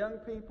 rows of young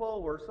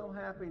people. We're so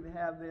happy to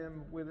have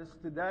them with us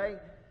today.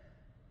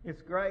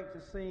 It's great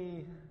to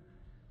see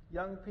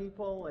young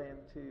people and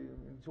to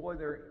enjoy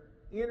their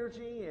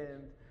energy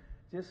and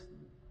just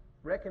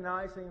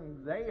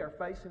recognizing they are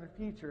facing a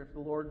future if the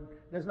Lord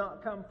does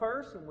not come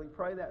first, and we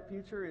pray that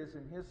future is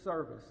in His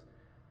service,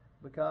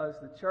 because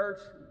the church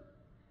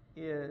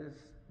is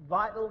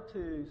vital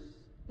to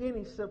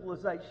any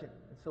civilization.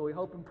 And so we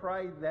hope and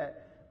pray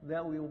that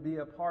we will be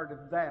a part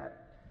of that.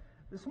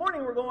 This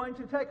morning we're going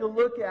to take a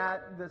look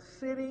at the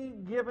city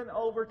given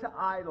over to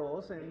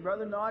idols. And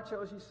Brother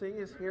Nacho, as you see,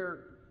 is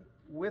here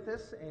with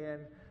us.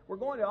 And we're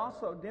going to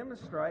also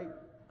demonstrate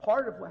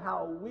part of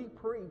how we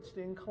preached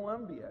in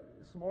Columbia.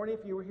 This morning,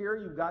 if you were here,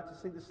 you got to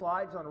see the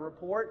slides on a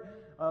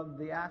report of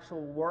the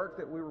actual work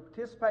that we were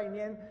participating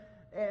in.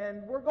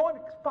 And we're going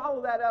to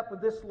follow that up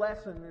with this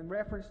lesson in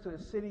reference to a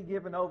city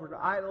given over to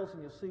idols,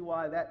 and you'll see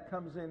why that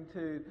comes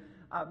into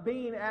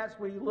being as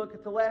we look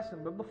at the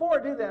lesson. But before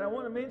I do that, I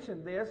want to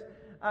mention this.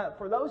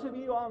 For those of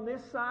you on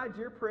this side,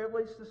 you're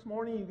privileged this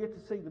morning. You get to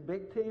see the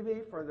big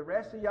TV. For the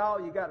rest of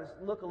y'all, you got to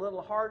look a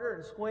little harder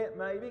and squint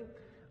maybe.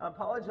 I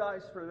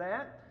apologize for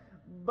that.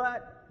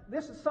 But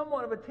this is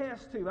somewhat of a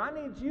test too. I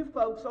need you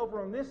folks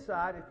over on this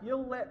side, if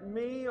you'll let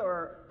me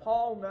or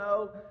Paul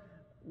know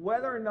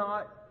whether or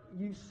not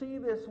you see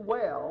this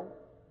well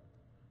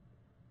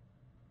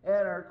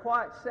and are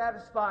quite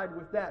satisfied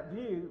with that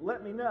view,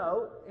 let me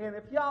know. And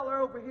if y'all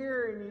are over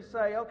here and you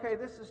say, okay,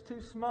 this is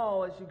too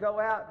small, as you go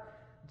out,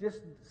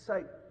 just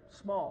say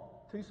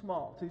small, too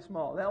small, too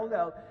small. They'll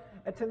know.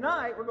 And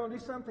tonight we're going to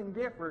do something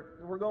different.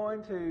 We're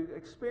going to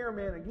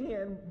experiment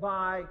again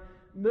by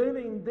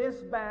moving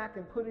this back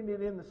and putting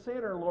it in the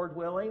center, Lord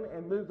willing,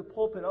 and move the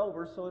pulpit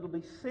over so it'll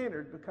be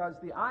centered, because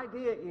the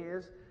idea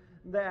is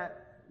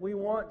that we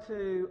want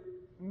to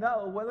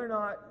know whether or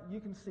not you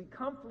can see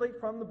comfortably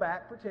from the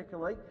back,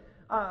 particularly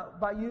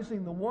by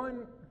using the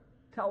one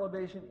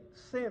television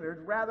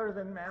centered rather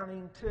than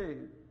mounting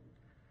 2.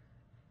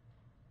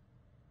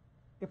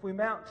 If we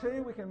mount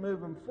 2, we can move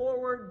them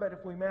forward, but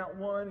if we mount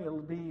 1,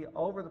 it'll be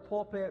over the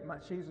pulpit.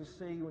 Much easier to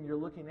see when you're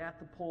looking at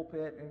the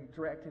pulpit and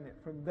directing it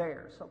from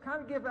there. So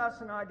kind of give us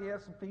an idea,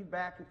 some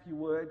feedback, if you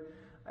would,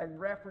 in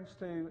reference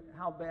to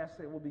how best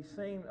it will be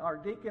seen. Our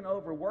deacon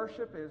over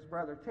worship is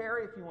Brother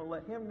Terry. If you want to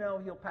let him know,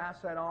 he'll pass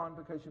that on,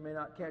 because you may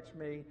not catch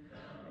me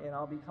and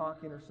I'll be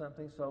talking or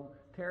something. So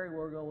Terry,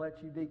 we're going to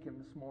let you deacon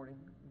this morning,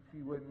 if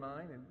you wouldn't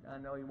mind, and I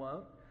know you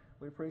won't.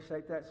 We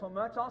appreciate that so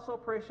much. Also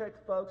appreciate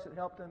the folks that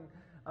helped in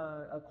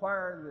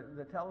acquire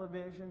the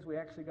televisions. We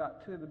actually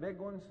got 2 of the big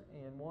ones,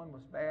 and one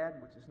was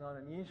bad, which is not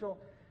unusual.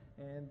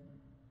 And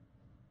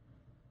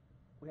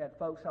we had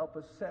folks help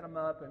us set them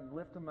up and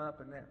lift them up,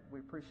 and we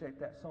appreciate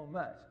that so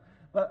much.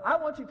 But I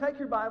want you to take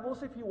your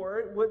Bibles, if you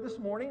would, this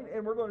morning,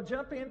 and we're going to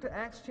jump into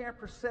Acts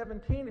chapter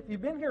 17. If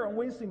you've been here on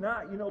Wednesday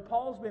night, you know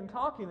Paul's been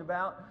talking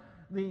about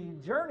the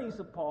journeys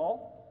of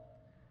Paul.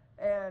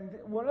 And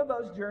one of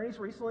those journeys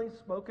recently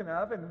spoken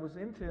of and was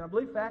into, I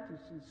believe, in fact,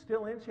 it's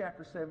still in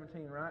chapter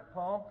 17, right,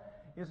 Paul?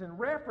 Is in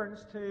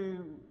reference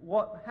to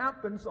what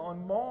happens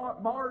on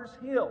Mars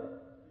Hill,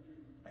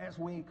 as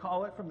we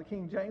call it from the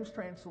King James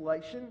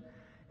translation.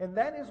 And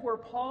that is where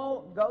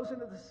Paul goes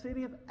into the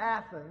city of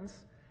Athens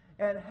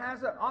and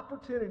has an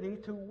opportunity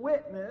to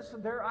witness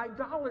their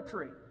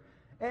idolatry.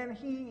 And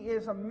he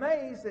is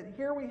amazed that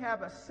here we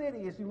have a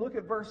city, as you look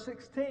at verse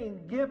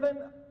 16, given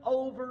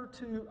over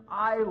to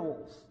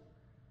idols.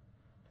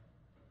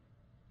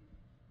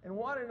 And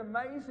what an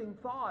amazing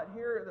thought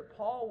here that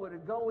Paul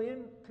would go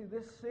into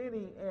this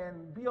city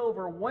and be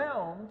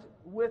overwhelmed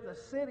with a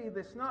city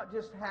that's not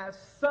just has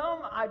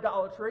some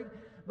idolatry,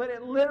 but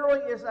it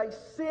literally is a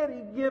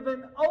city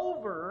given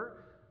over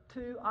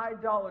to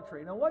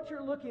idolatry. Now what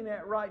you're looking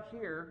at right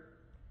here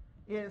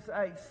is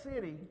a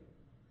city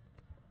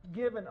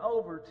given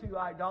over to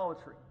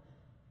idolatry.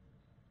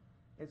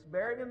 It's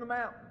buried in the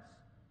mountains.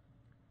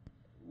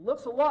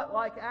 Looks a lot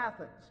like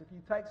Athens. If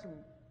you take some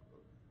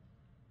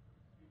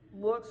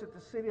looks at the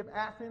city of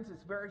Athens,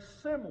 it's very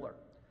similar.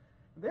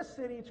 This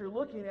city that you're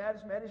looking at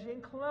is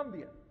Medellin,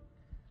 Colombia.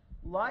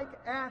 Like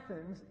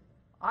Athens,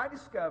 I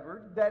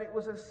discovered that it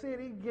was a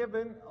city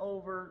given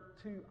over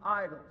to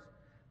idols.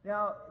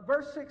 Now,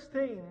 verse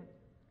 16,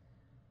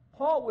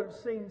 Paul would have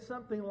seen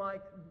something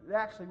like,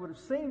 actually would have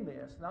seen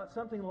this, not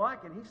something like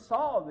it. He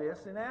saw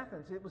this in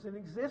Athens. It was in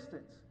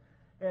existence.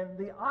 And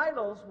the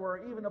idols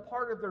were even a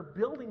part of their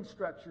building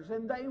structures,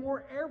 and they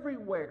were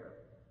everywhere.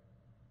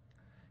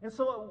 And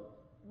so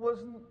it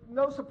was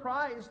no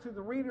surprise to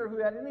the reader who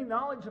had any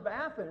knowledge of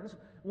Athens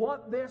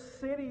what this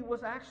city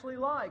was actually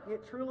like.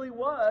 It truly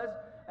was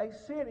a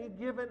city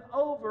given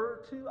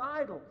over to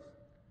idols.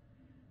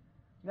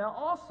 Now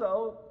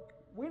also,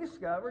 we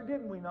discovered,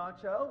 didn't we,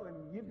 Nacho, and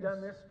you've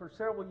done this for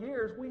several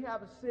years, we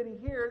have a city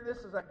here.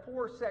 This is a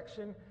poor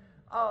section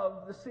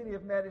of the city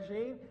of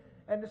Medellin.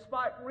 And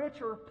despite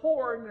rich or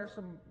poor, and there's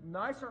some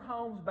nicer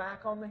homes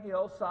back on the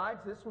hillsides.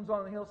 This one's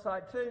on the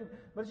hillside too.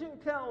 But as you can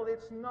tell,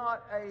 it's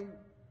not a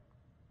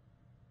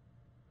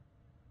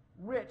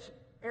rich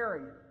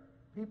area.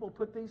 People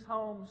put these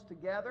homes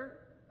together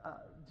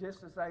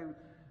just as they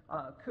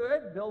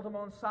could, build them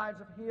on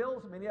sides of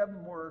hills. Many of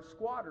them were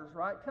squatters,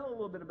 right? Tell a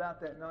little bit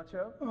about that,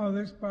 Nacho. Oh,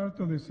 this part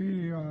of the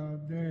city,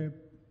 the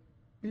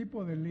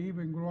people that live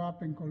and grow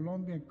up in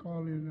Colombia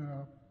call it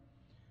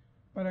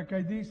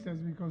paracaidistas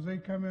because they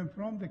come in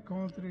from the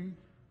country,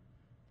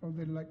 from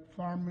the like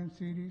farming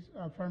cities,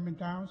 farming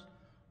towns,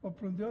 or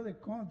from the other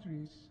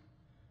countries.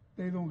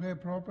 They don't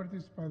have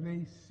properties, but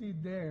they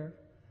sit there.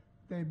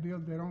 They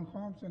build their own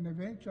homes and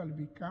eventually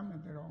become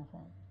their own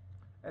home.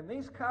 And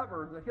these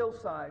cover the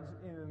hillsides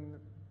in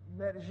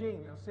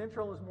Medellin. Now,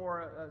 Central is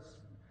more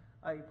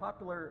a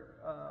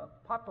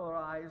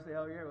popularized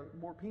area,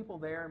 more people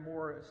there, and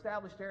more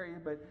established area.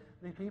 But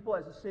the people,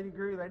 as the city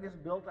grew, they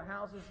just built the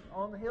houses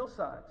on the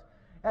hillsides.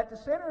 At the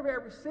center of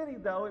every city,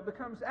 though, it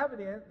becomes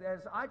evident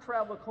as I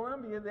travel to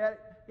Colombia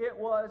that it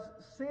was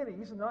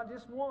cities, not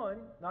just one,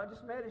 not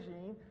just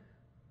Medellin,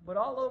 but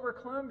all over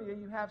Colombia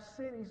you have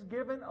cities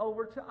given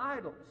over to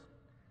idols.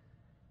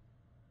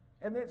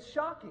 And it's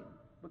shocking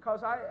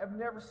because I have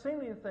never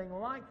seen anything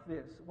like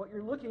this. What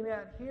you're looking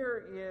at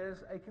here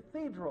is a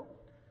cathedral.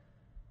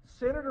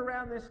 Centered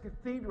around this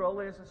cathedral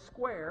is a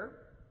square,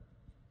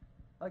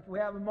 like we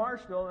have in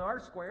Marshville. In our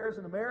squares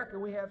in America,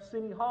 we have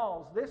city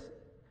halls. This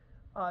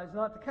is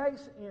not the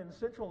case in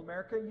Central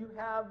America. You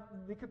have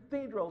the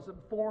cathedrals that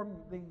form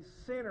the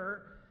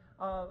center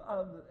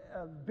of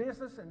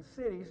business and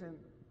cities. And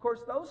of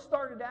course, those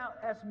started out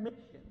as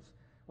missions.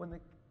 When the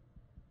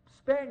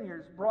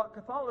Spaniards brought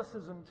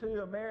Catholicism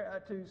to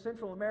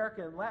Central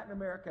America and Latin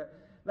America,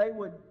 they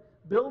would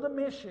build a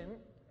mission,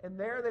 and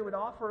there they would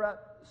offer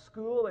up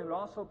school. They would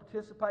also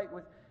participate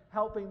with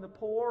helping the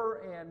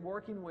poor and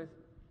working with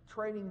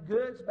trading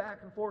goods back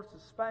and forth to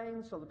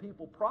Spain, so the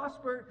people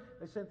prospered.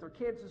 They sent their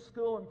kids to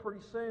school, and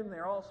pretty soon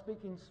they're all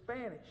speaking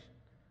Spanish.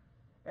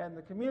 And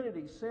the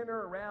community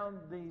centered around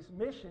these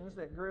missions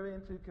that grew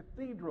into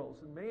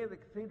cathedrals. And many of the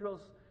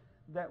cathedrals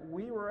that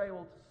we were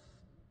able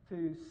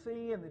to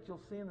see and that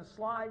you'll see in the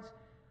slides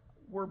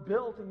were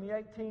built in the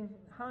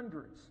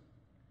 1800s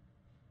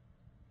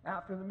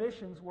after the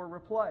missions were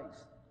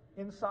replaced.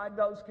 Inside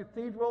those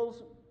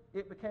cathedrals,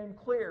 it became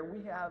clear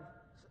we have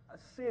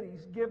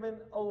cities given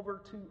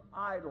over to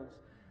idols.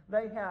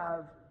 They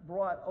have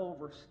brought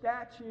over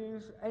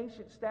statues,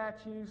 ancient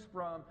statues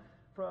from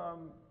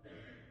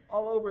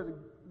all over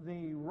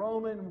the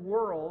Roman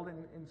world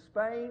in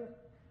Spain,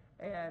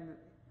 and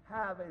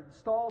have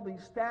installed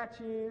these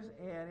statues,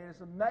 and it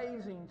is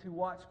amazing to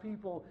watch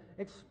people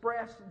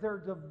express their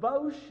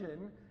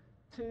devotion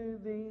to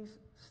these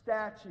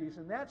statues.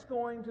 And that's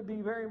going to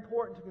be very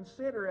important to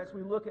consider as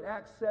we look at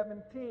Acts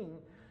 17,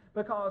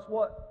 because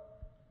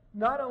what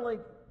not only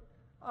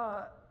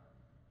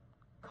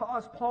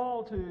caused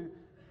Paul to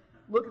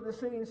look at the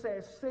city and say,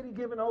 a city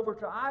given over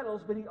to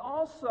idols, but he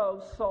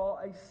also saw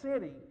a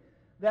city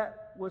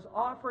that was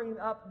offering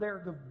up their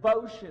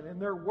devotion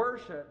and their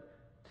worship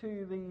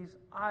to these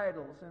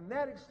idols. And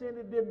that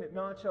extended, didn't it,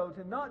 Nacho,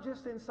 to not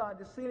just inside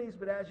the cities,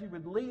 but as you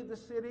would leave the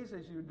cities,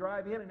 as you would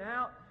drive in and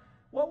out,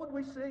 what would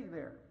we see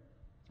there?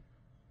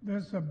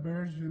 There's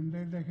subversion.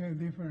 They have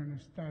different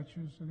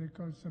statues, so they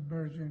call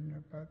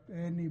subversion, but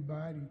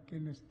anybody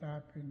can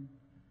stop and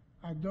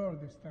adore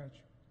the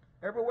statue.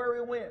 Everywhere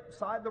we went,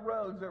 beside the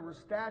roads, there were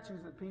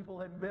statues that people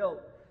had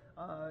built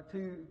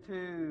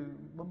to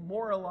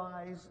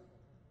memorialize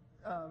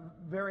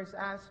various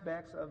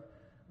aspects of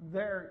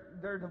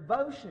their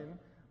devotion,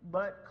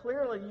 but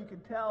clearly you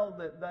could tell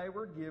that they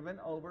were given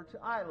over to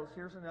idols.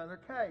 Here's another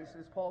case.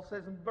 As Paul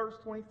says in verse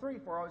 23,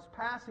 for I was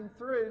passing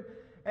through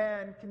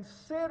and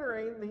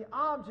considering the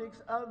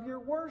objects of your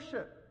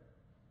worship.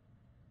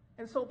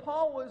 And so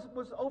Paul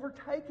was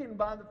overtaken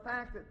by the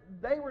fact that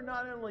they were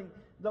not only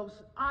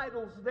those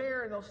idols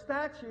there and those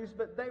statues,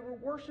 but they were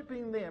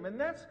worshiping them. And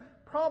that's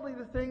probably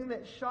the thing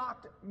that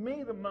shocked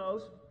me the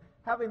most,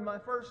 having my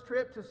first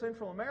trip to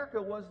Central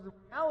America, was the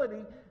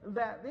reality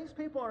that these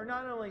people are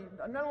not only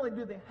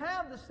do they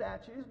have the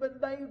statues, but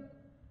they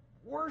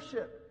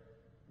worship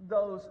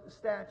those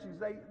statues.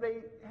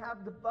 They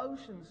have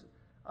devotions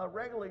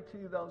regularly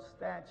to those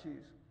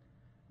statues.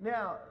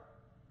 Now,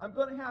 I'm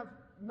going to have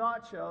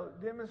Nacho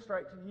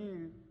demonstrate to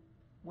you,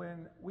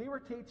 when we were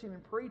teaching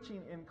and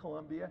preaching in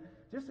Colombia,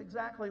 just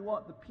exactly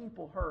what the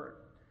people heard.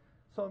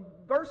 So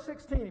verse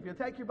 16, if you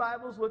take your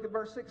Bibles, look at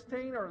verse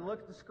 16 or look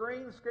at the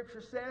screen. The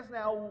Scripture says,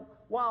 now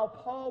while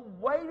Paul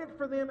waited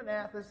for them in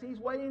Athens, he's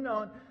waiting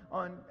on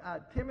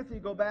Timothy.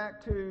 Go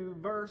back to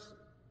verse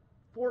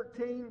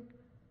 14.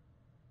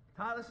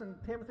 Titus and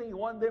Timothy, he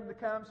wanted them to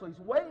come, so he's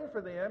waiting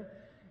for them.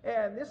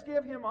 And this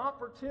gave him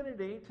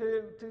opportunity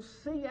to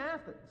see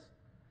Athens.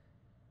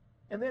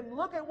 And then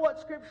look at what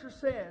Scripture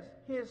says.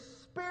 His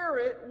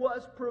spirit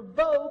was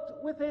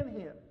provoked within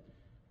him.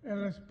 El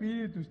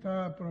espíritu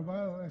estaba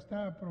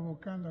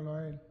provocándolo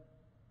a él.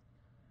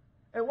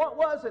 And what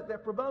was it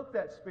that provoked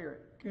that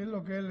spirit? ¿Qué es lo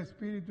que el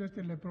espíritu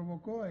le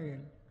provocó a él?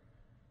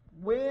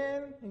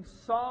 When he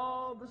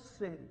saw the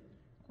city.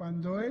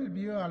 Cuando él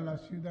vio a la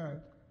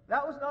ciudad.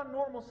 That was not a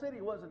normal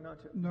city, was it,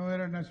 Nacho? No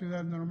era una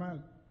ciudad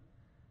normal.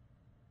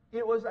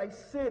 It was a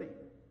city.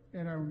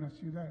 Era una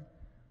ciudad.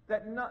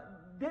 That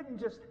didn't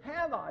just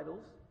have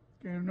idols.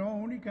 Que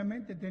no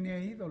únicamente tenía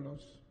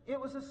ídolos. It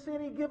was a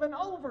city given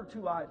over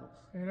to idols.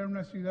 Era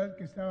una ciudad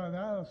que estaba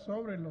dada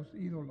sobre los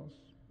ídolos.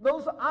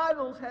 Those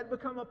idols had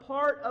become a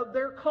part of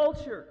their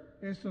culture.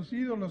 Estos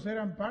ídolos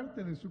eran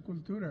parte de su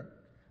cultura.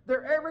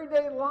 Their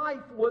everyday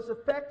life was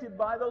affected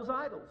by those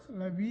idols.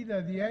 La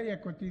vida diaria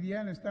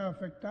cotidiana estaba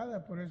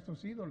afectada por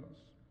estos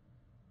ídolos.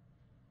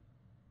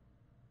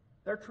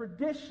 Their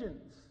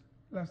traditions.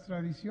 Las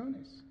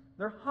tradiciones.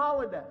 Their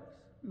holidays.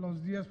 Los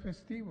días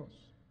festivos.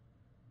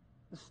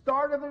 The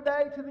start of the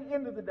day to the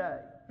end of the day.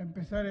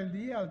 Empezar el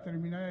día al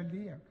terminar el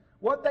día.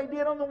 What they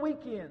did on the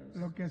weekends.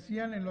 Lo que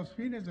hacían en los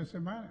fines de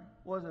semana.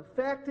 Was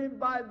affected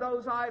by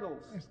those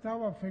idols.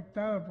 Estaba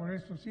afectada por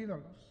estos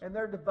ídolos. And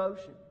their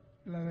devotion.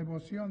 La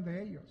devoción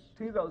de ellos.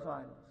 To those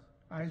idols.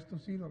 A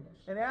estos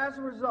ídolos. And as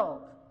a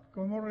result.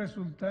 Como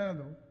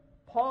resultado.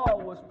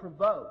 Paul was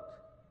provoked.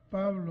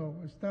 Pablo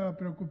estaba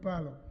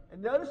preocupado.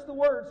 And notice the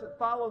words that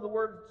follow the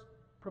words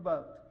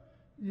provoked.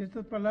 Y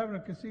estas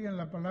palabras que siguen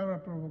la palabra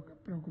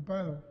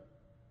preocupado.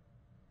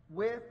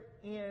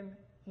 Within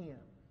him.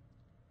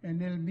 En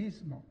él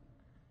mismo.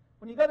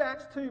 When you go to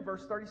Acts 2,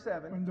 verse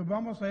 37. Cuando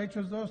vamos a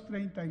Hechos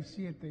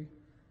 2:37.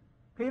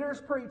 Peter's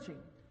preaching.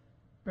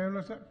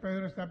 Pedro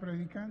está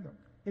predicando.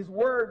 His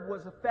word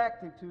was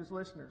effective to his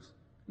listeners.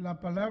 La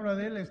palabra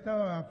de él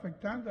estaba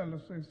afectando a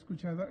los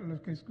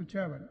que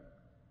escuchaban.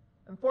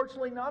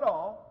 Unfortunately, not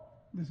all.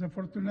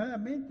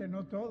 Desafortunadamente,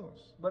 no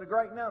todos. But a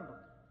great number.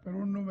 Pero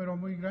un número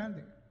muy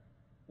grande.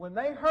 When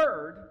they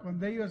heard,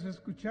 cuando ellos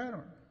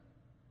escucharon,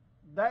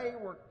 they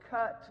were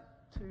cut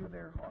to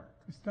their heart.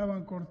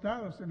 Estaban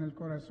cortados en el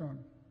corazón.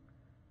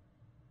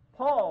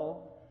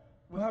 Paul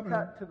was Pablo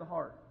cut to the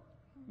heart.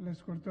 Les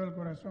cortó el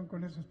corazón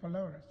con esas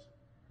palabras.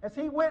 As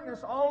he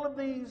witnessed all of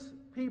these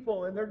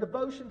people and their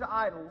devotion to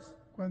idols,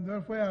 cuando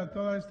él fue a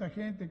toda esta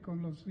gente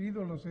con los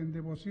ídolos en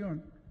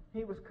devoción,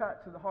 he was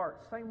cut to the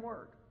heart. Same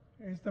word.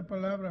 Esta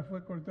palabra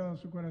fue cortada a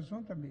su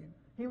corazón también.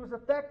 He was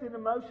affected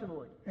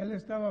emotionally. Él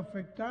estaba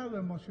afectado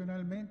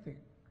emocionalmente.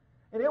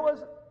 And it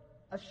was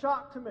a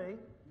shock to me.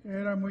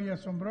 Era muy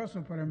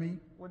asombroso para mí.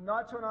 When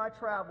Nacho and I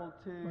traveled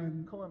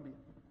to Colombia.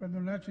 Cuando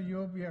Nacho y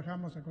yo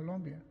viajamos a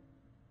Colombia.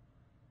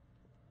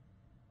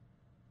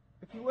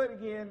 If you would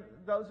again,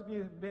 those of you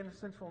who have been to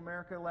Central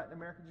America, Latin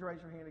America, just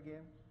raise your hand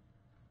again.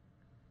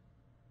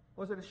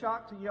 Was it a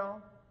shock to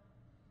y'all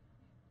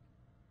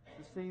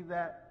to see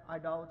that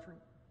idolatry?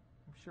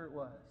 I'm sure it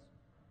was.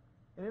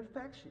 And it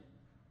affects you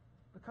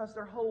because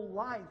their whole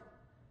life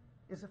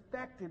is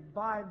affected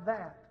by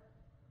that.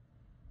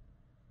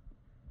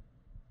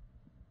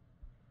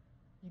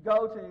 You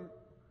go to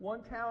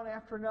one town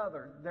after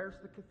another. There's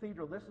the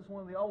cathedral. This is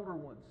one of the older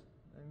ones.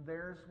 And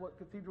there's what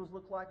cathedrals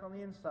look like on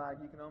the inside.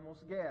 You can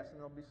almost guess, and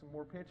there'll be some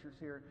more pictures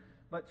here.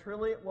 But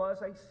truly it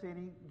was a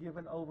city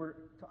given over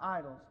to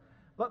idols.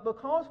 But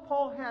because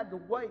Paul had to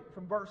wait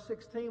from verse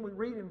 16, we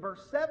read in verse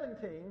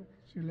 17,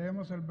 Si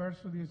leemos el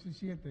verso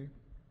 17,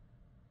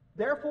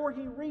 therefore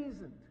he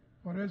reasoned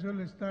por eso él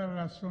está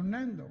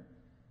razonando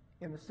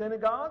in the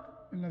synagogue,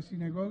 en las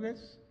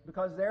sinagogas,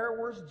 because there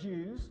was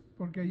Jews,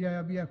 porque allá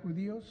había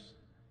judíos,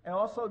 and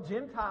also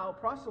Gentile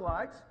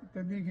proselytes. y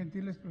también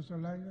gentiles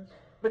proselytas,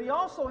 But he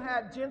also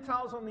had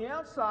Gentiles on the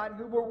outside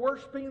who were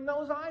worshiping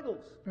those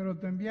idols. pero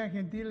también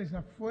gentiles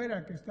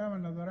afuera que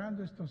estaban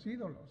adorando estos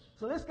ídolos.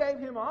 So this gave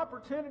him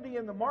opportunity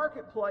in the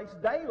marketplace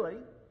daily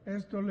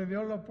Esto le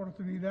dio la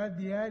oportunidad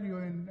diario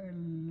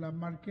en la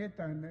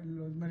marqueta, en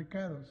los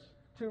mercados,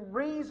 to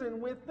reason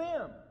with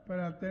them.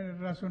 para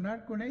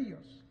razonar con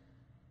ellos.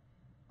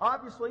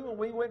 Obviously, when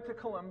we went to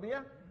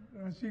Colombia,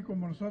 Así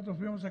como nosotros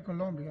fuimos a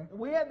Colombia,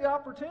 we had the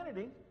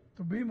opportunity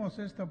tuvimos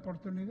esta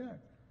oportunidad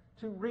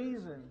to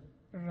reason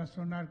de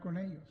razonar con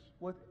ellos,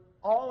 with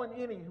all and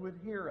any who would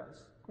hear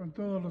us, con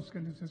todos los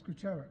que les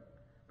escuchaban,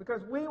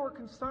 because we were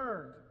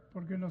concerned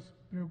porque nos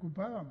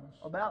preocupábamos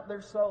about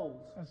their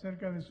souls.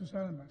 acerca de sus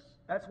almas.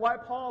 That's why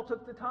Paul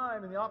took the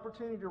time and the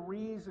opportunity to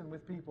reason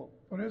with people.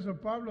 Por eso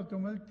Pablo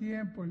tomó el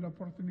tiempo y la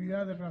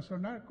oportunidad de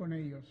razonar con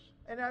ellos.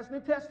 And as New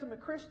Testament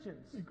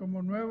Christians, Y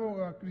como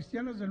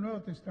cristianos del Nuevo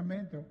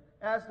Testamento,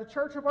 as the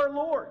church of our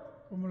Lord,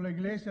 como la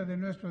iglesia de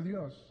nuestro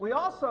Dios, we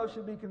also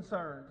should be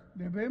concerned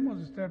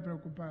debemos estar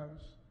preocupados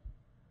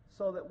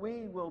so that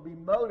we will be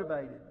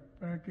motivated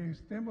para que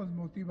estemos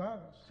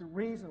motivados to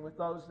reason with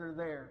those that are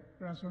there.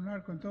 a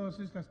razonar con todas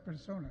estas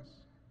personas.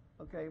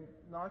 Okay,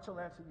 Nacho,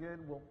 that's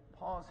good. We'll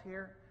pause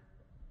here.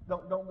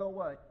 Don't go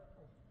away.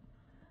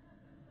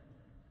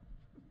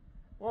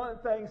 One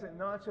of the things that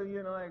Nacho, you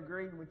and I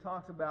agreed, and we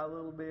talked about a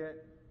little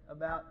bit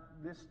about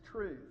this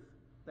truth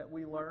that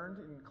we learned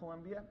in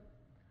Colombia.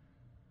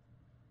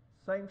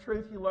 Same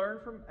truth you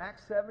learned from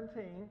Acts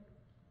 17.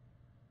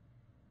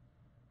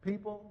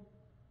 People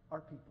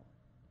are people.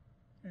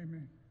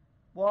 Amen.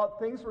 Well,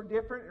 things were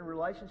different in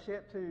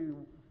relationship to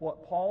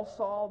what Paul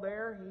saw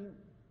there. He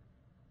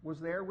was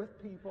there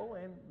with people,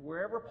 and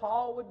wherever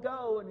Paul would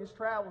go in his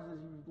travels, as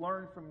you've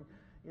learned from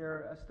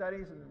your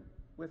studies and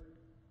with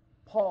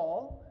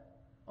Paul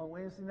on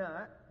Wednesday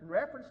night, in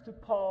reference to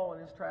Paul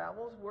and his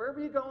travels,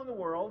 wherever you go in the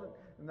world,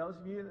 and those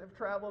of you that have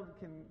traveled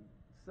can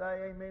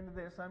say amen to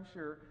this, I'm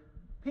sure,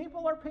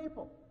 people are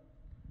people.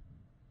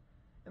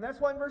 And that's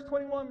why in verse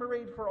 21 we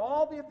read, for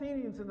all the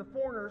Athenians and the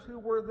foreigners who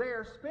were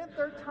there spent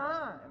their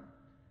time.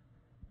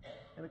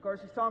 And of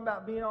course he's talking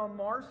about being on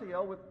Mars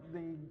Hill with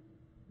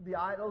the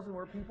idols and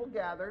where people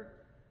gathered.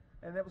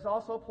 And it was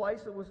also a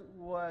place that was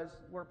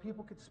where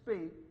people could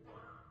speak.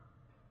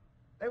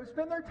 They would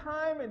spend their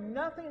time in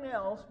nothing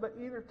else but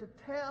either to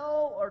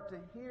tell or to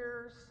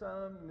hear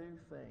some new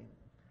thing.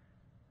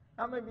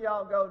 How many of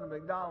y'all go to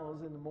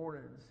McDonald's in the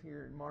mornings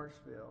here in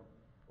Marshville?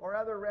 Or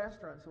other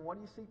restaurants, and what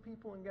do you see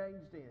people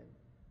engaged in?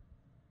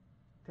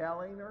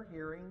 Telling or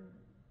hearing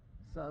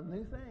some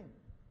new thing.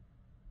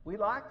 We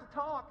like to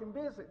talk and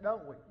visit,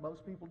 don't we?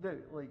 Most people do,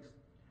 at least.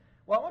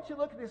 Well, I want you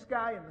to look at this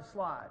guy in the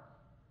slide.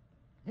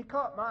 He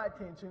caught my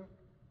attention.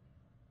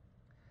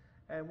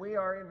 And we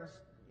are in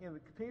the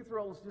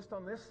cathedral is just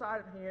on this side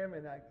of him,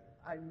 and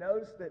I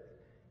noticed that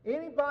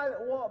anybody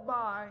that walked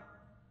by,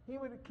 he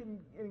would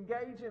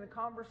engage in a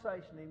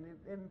conversation.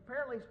 And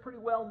apparently he's pretty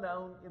well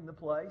known in the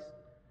place.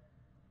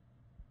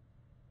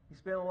 He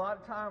spent a lot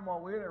of time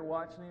while we were there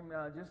watching him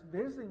just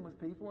visiting with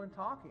people and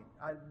talking.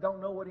 I don't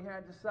know what he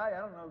had to say. I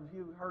don't know if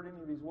you heard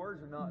any of his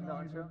words or not,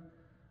 Nacho.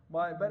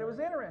 But it was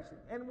interesting.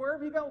 And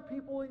wherever you go,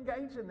 people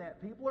engage in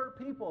that. People are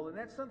people, and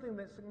that's something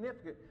that's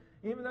significant.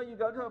 Even though you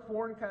go to a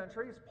foreign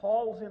country, as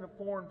Paul's in a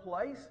foreign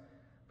place,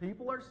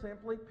 people are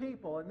simply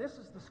people. And this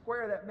is the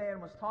square that man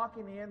was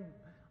talking in.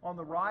 On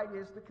the right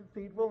is the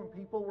cathedral, and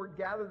people were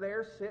gathered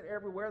there, sit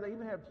everywhere. They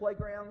even had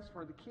playgrounds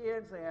for the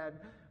kids. They had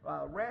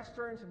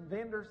restaurants and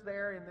vendors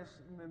there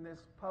in this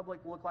public,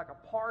 looked like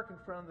a park in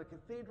front of the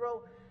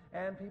cathedral,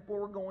 and people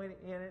were going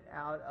in and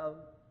out of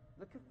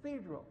the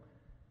cathedral.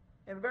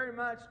 And very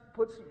much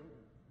puts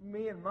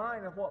me in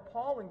mind of what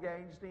Paul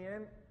engaged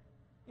in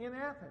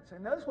Athens.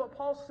 And notice what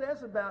Paul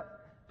says about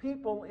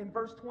people in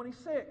verse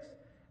 26.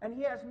 And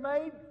he has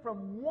made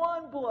from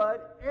one blood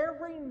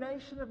every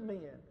nation of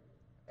men.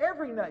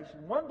 Every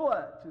nation, one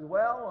blood, to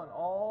dwell on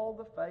all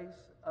the face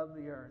of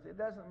the earth. It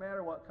doesn't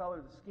matter what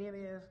color the skin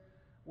is.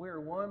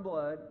 We're one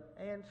blood.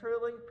 And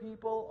truly,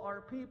 people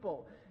are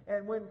people.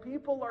 And when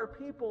people are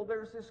people,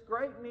 there's this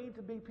great need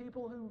to be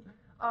people who,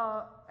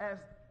 as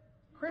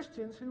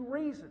Christians, who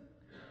reason.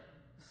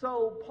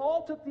 So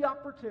Paul took the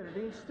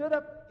opportunity, stood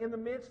up in the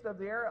midst of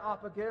the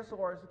Areopagus,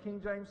 or as the King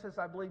James says,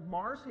 I believe,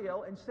 Mars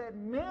Hill, and said,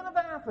 men of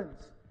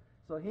Athens.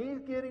 So he's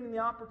getting the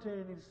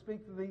opportunity to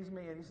speak to these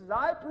men. He says,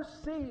 I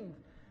perceive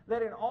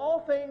that in all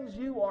things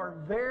you are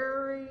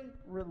very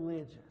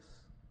religious.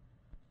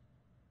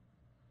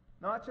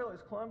 Nacho,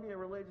 is Colombia a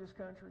religious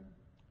country?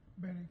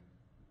 Very.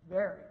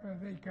 Very. Are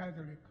they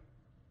Catholic?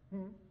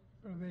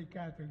 Are they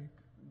Catholic?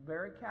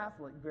 Very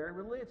Catholic, very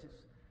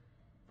religious.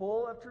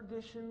 Full of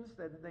traditions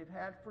that they've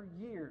had for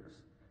years.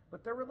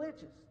 But they're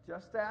religious,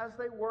 just as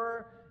they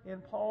were in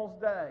Paul's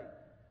day.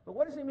 But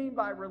what does he mean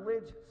by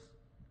religious?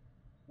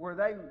 Were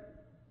they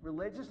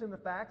religious in the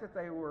fact that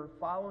they were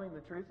following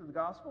the truth of the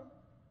gospel?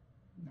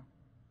 No.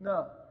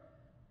 No.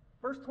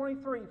 Verse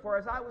 23, for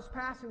as I was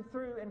passing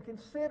through and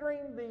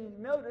considering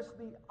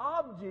the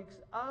objects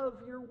of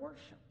your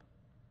worship.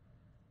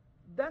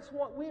 That's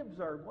what we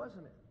observed,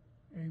 wasn't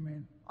it?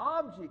 Amen.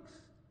 Objects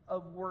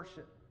of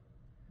worship.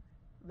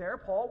 There,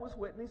 Paul was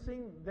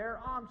witnessing their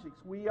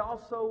objects. We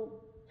also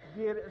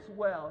did as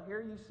well.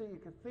 Here you see a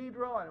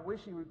cathedral, and I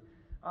wish you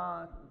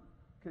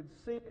could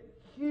see it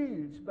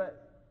huge,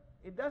 but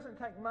it doesn't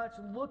take much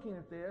looking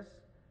at this.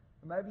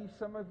 Maybe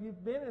some of you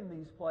have been in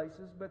these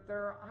places, but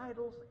there are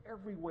idols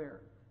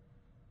everywhere.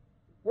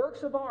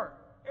 Works of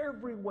art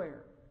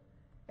everywhere.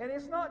 And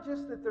it's not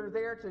just that they're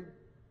there to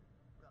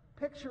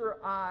picture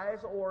eyes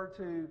or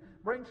to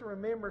bring to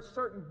remembrance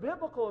certain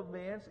biblical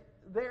events.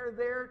 They're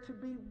there to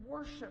be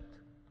worshipped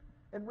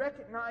and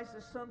recognized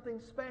as something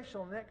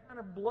special. And that kind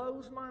of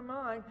blows my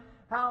mind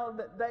how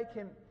that they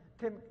can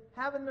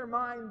have in their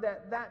mind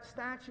that that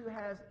statue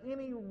has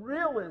any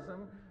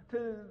realism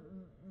to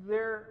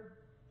their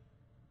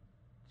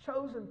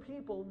chosen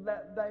people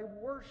that they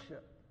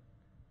worship.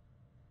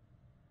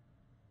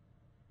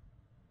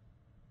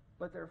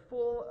 But they're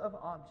full of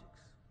objects.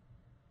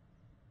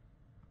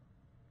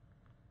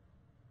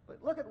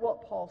 But look at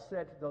what Paul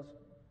said to those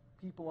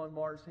people on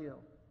Mars Hill.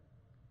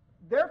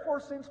 Therefore,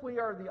 since we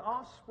are the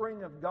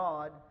offspring of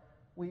God,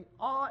 we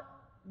ought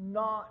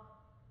not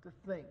to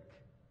think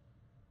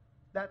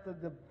that the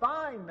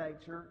divine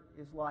nature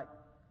is like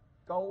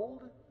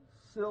gold,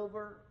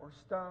 silver, or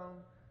stone,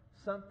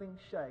 something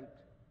shaped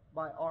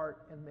by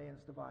art and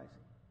man's devising.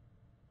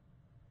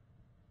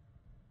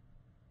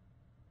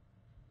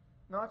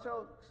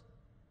 Nacho,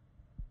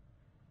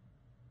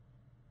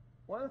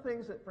 one of the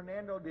things that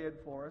Fernando did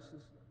for us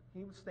is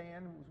he would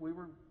stand as we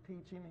were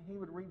teaching and he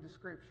would read the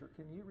scripture.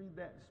 Can you read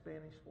that in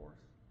Spanish for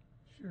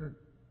us? Sure.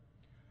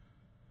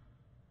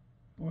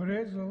 Por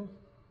eso,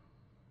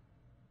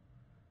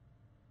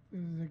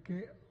 desde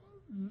que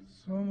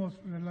somos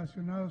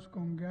relacionados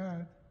con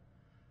God,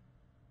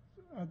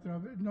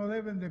 no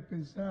deben de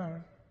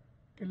pensar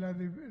que la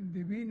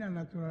divina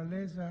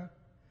naturaleza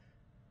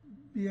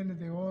viene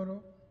de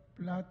oro,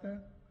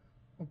 plata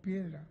o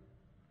piedra.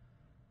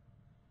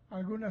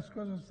 Algunas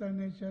cosas están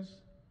hechas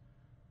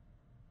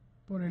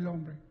por el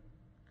hombre.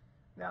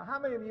 Now, how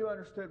many of you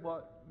understood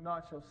what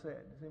Nacho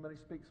said? Does anybody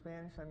speak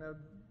Spanish? I know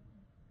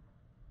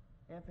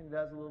Anthony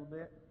does a little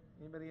bit.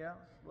 Anybody else?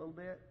 A little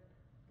bit?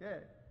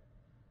 Good.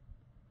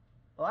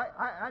 Well,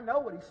 I know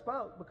what he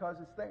spoke because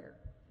it's there.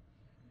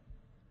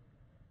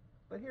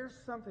 But here's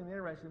something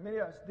interesting. Many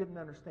of us didn't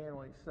understand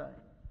what he's saying.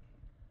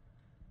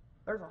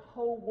 There's a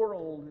whole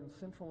world in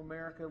Central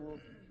America,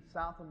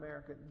 South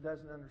America, that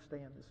doesn't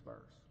understand this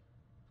verse.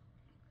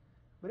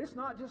 But it's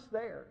not just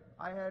there.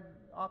 I had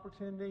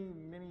opportunity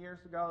many years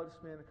ago to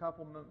spend a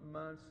couple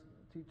months,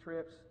 2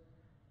 trips,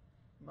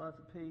 a month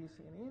apiece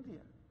in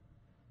India.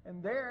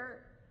 And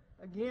there,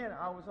 again,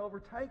 I was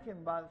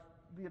overtaken by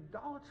the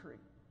idolatry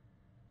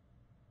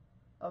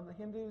of the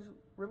Hindu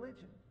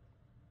religion.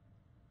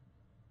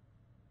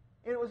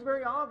 And it was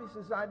very obvious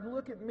as I'd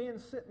look at men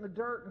sit in the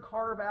dirt and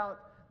carve out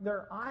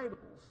their idols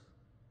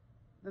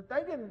that they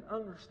didn't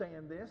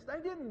understand this.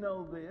 They didn't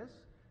know this.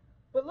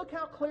 But look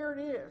how clear it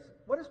is.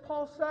 What does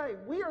Paul say?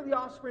 We are the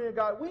offspring of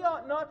God. We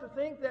ought not to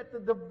think that the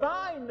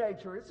divine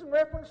nature, it's in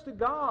reference to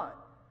God.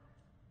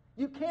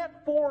 You can't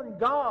form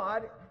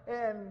God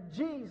and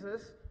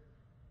Jesus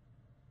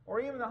or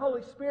even the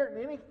Holy Spirit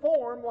in any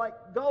form like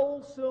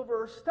gold,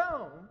 silver, or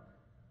stone,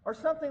 or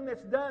something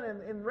that's done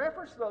in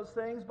reference to those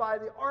things by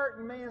the art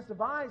and man's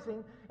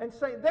devising, and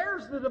say,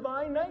 there's the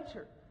divine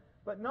nature.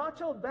 But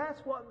Nacho, that's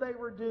what they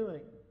were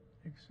doing.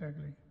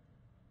 Exactly.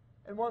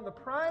 And one of the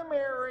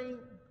primary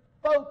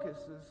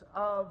focuses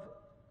of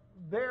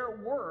their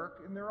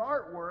work and their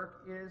artwork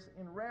is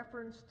in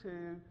reference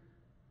to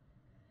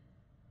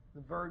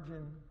the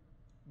Virgin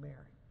Mary.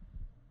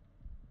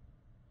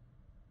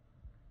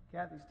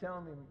 Kathy's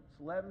telling me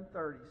it's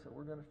 11:30, so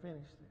we're going to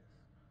finish this.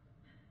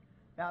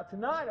 Now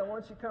tonight I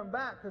want you to come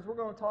back because we're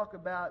going to talk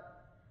about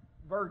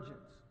virgins.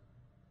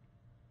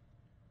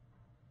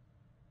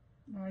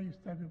 No, you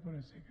stop it for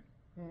a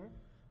second.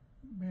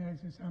 May I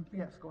say something?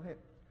 Yes, go ahead.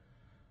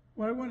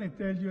 What I want to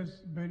tell you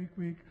is very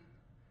quick.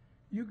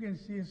 You can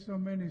see so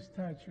many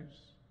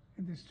statues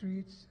in the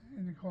streets,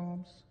 in the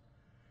homes,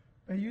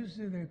 but you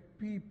see the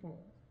people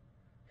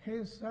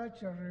have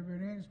such a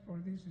reverence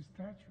for these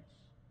statues,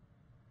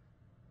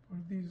 for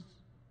these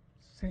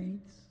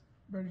saints,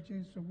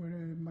 virgins, or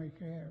whatever they might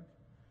have.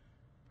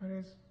 But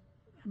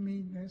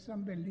it's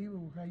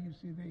unbelievable how you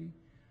see they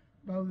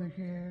bow their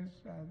heads,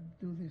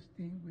 do this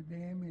thing with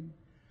them, and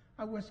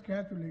I was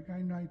Catholic. I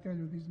know I tell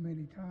you this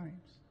many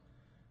times.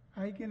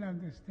 I can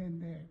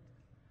understand that.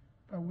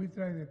 But we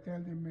try to tell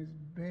them it's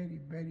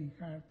very, very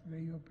hard.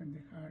 They open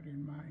their heart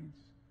and minds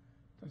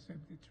to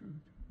accept the truth.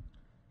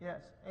 Yes,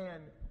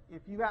 and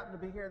if you happen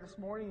to be here this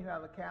morning, you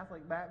have a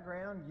Catholic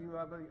background, you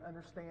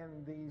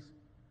understand these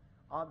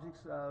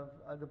objects of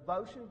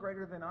devotion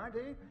greater than I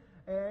do,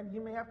 and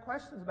you may have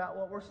questions about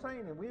what we're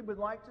saying, and we would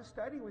like to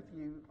study with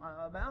you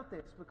about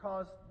this,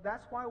 because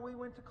that's why we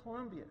went to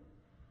Columbia.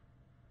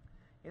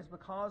 It's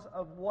because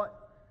of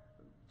what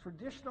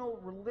traditional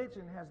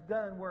religion has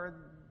done, where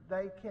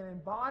they can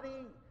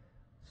embody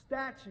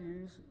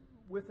statues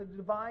with a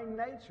divine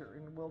nature,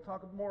 and we'll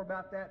talk more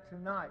about that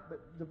tonight.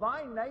 But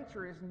divine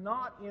nature is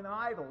not in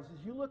idols.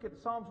 As you look at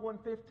Psalms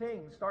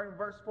 115, starting in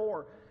verse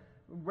 4,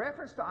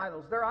 reference to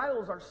idols. Their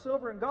idols are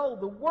silver and gold,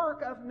 the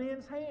work of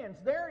men's hands.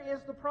 There is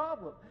the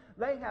problem.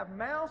 They have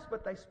mouths,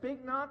 but they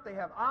speak not. They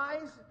have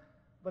eyes,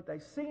 but they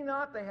see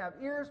not. They have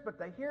ears, but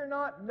they hear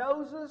not.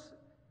 Noses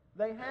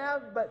they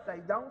have, but they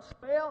don't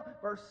smell.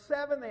 Verse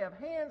 7, they have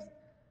hands.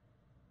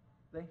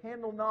 They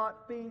handle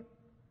not. Feet,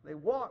 they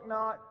walk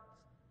not.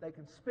 They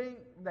can speak.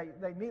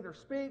 They neither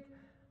speak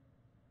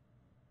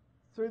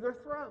through their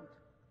throat.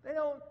 They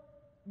don't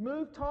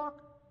move, talk,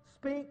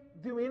 speak,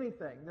 do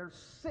anything. They're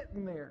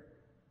sitting there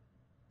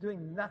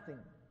doing nothing.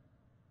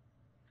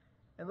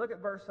 And look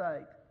at verse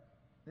 8.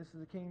 This is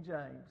the King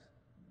James.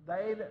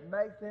 They that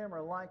make them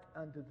are like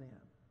unto them.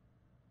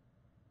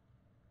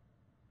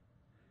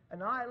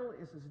 An idol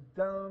is as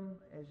dumb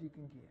as you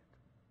can get,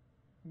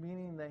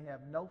 meaning they have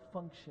no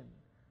function.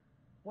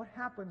 What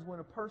happens when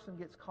a person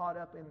gets caught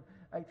up in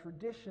a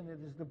tradition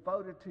that is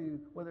devoted to,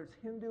 whether it's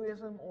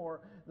Hinduism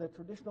or the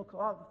traditional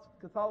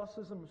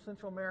Catholicism of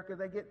Central America,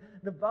 they get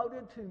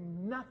devoted to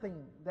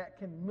nothing that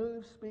can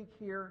move, speak,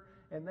 hear,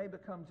 and they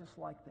become just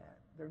like that.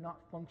 They're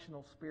not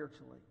functional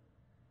spiritually.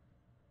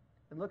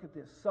 And look at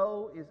this.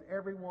 So is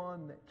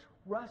everyone that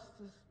trusts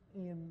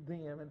in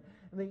them. And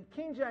the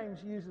King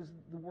James uses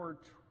the word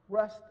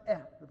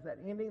trusteth with that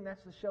ending.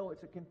 That's to show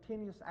it's a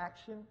continuous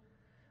action.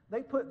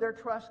 They put their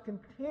trust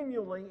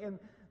continually in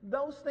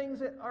those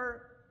things that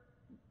are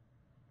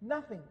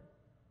nothing.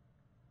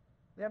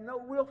 They have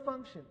no real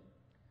function.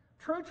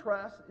 True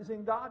trust is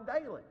in God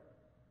daily,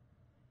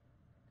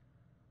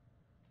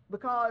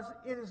 because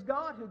it is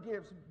God who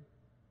gives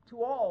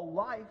to all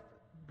life,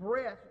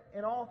 breath,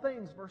 and all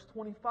things, verse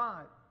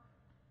 25.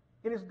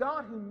 It is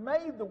God who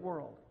made the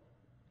world.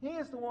 He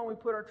is the one we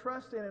put our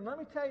trust in. And let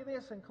me tell you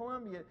this, in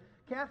Columbia,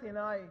 Kathy and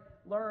I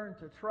learned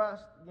to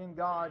trust in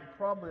God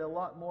probably a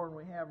lot more than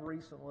we have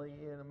recently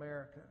in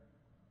America.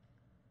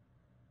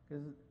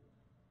 Because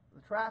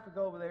the traffic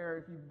over there,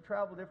 if you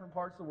travel different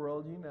parts of the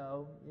world, you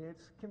know,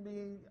 it can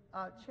be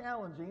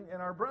challenging.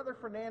 And our brother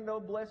Fernando,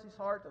 bless his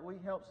heart, that we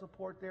help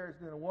support there, is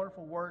doing a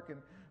wonderful work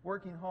and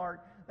working hard.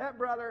 That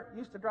brother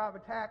used to drive a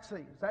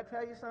taxi. Does that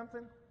tell you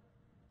something?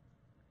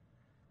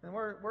 And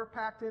we're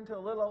packed into a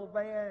little old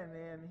van,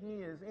 and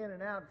he is in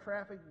and out of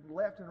traffic,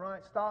 left and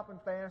right, stopping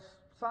fast,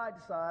 side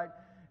to side.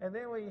 And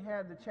then we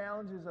had the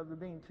challenges of there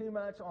being too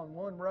much on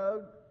one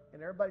road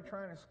and everybody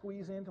trying to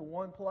squeeze into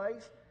one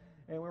place.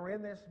 And we were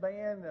in this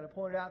van that I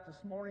pointed out this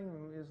morning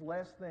is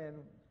less than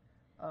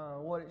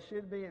what it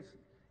should be.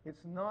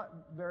 It's not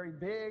very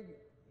big.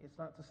 It's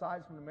not the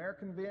size of an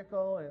American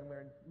vehicle, and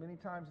we're many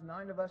times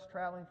 9 of us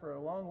traveling for a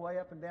long way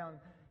up and down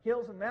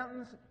hills and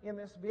mountains in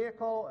this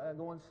vehicle,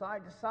 going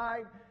side to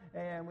side.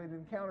 And we'd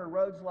encounter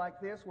roads like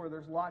this where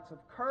there's lots of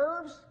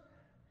curves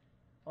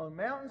on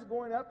mountains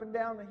going up and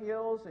down the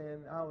hills,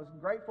 and I was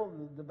grateful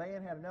that the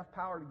van had enough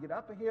power to get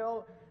up a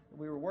hill.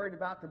 We were worried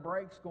about the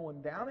brakes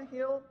going down a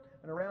hill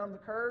and around the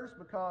curves,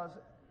 because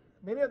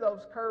many of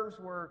those curves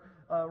were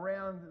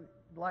around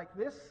like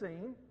this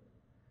scene,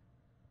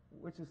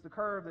 which is the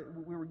curve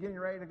that we were getting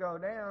ready to go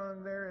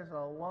down. There is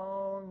a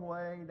long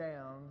way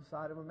down the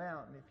side of a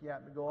mountain if you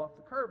happen to go off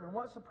the curve. And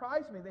what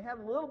surprised me, they had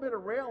a little bit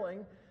of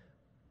railing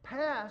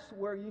past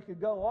where you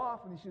could go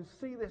off, and as you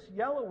see this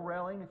yellow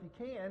railing, if you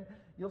can,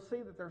 you'll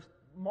see that there's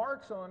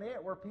marks on it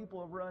where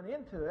people have run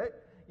into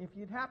it. If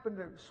you'd happen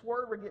to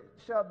swerve or get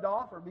shoved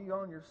off or be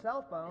on your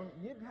cell phone,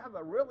 you'd have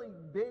a really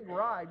big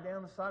ride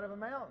down the side of a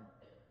mountain.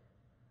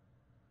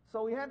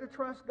 So we had to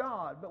trust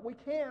God, but we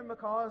can,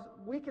 because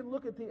we can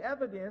look at the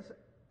evidence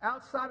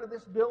outside of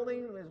this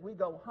building as we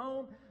go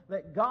home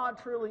that God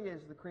truly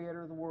is the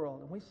creator of the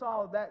world. And we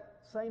saw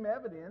that same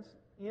evidence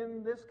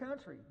in this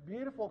country.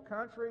 Beautiful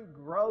country,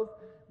 growth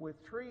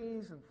with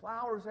trees and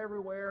flowers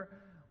everywhere,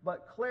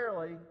 but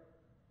clearly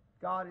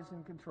God is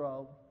in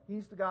control.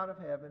 He's the God of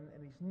heaven,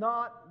 and he's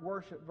not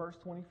worshiped, verse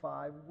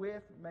 25,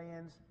 with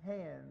man's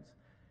hands.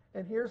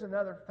 And here's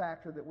another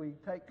factor that we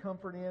take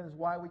comfort in, is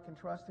why we can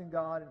trust in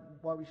God, and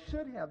why we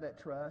should have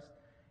that trust,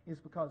 is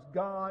because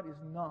God is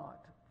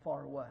not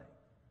far away.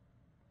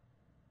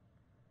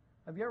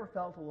 Have you ever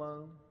felt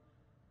alone?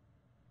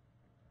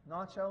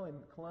 Nacho, in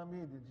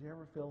Columbia, did you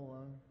ever feel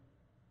alone?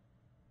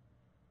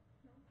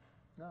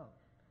 No.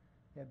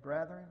 He had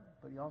brethren,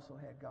 but he also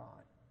had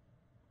God.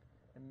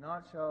 And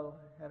Nacho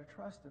had a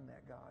trust in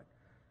that God.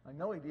 I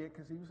know he did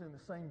because he was in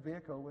the same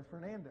vehicle with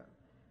Fernando.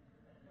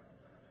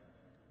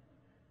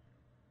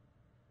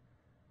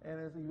 And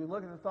as you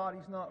look at the thought,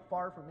 he's not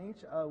far from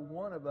each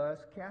one of us.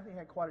 Kathy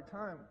had quite a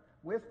time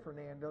with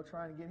Fernando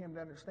trying to get him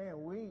to understand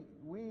we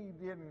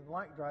didn't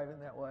like driving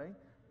that way.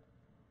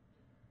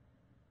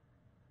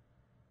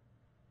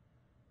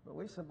 But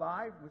we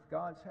survived with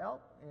God's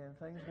help, and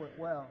things went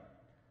well.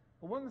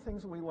 But one of the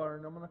things that we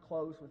learned, I'm going to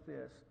close with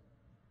this.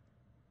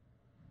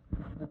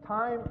 The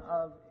time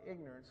of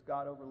ignorance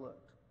got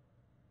overlooked.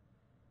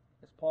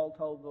 As Paul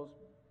told those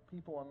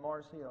people on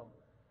Mars Hill.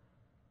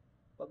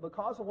 But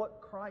because of what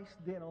Christ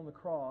did on the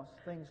cross,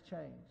 things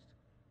changed.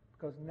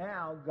 Because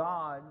now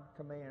God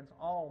commands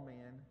all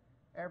men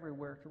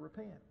everywhere to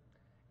repent.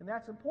 And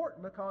that's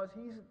important because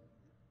he's,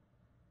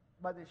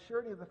 by the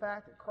surety of the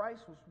fact that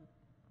Christ was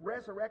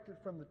resurrected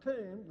from the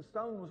tomb, the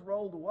stone was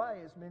rolled away,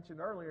 as mentioned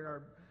earlier in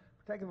our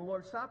taking the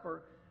Lord's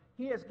Supper,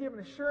 he has given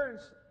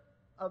assurance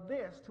of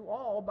this to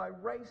all by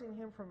raising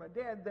him from the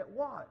dead, that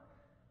what?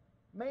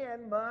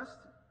 Man must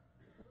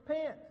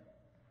repent.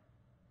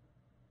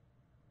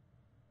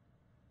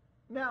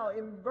 Now,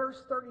 in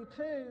verse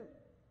 32,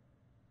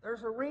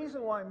 there's a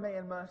reason why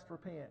man must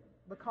repent.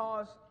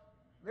 Because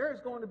there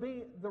is going to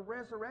be the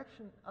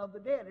resurrection of the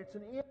dead. It's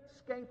an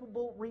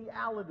inescapable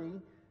reality.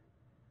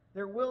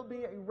 There will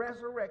be a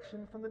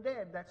resurrection from the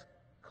dead. That's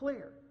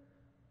clear.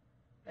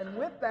 And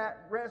with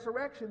that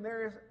resurrection,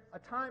 there is a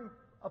time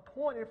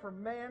appointed for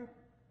man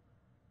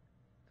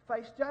to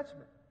face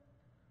judgment.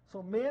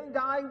 So men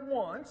die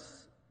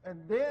once, and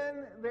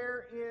then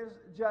there is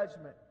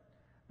judgment.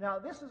 Now,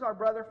 this is our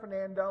brother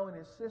Fernando and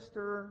his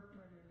sister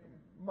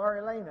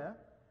Marilena,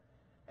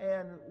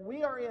 and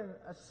we are in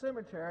a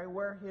cemetery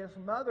where his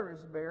mother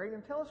is buried.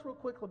 And tell us real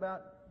quickly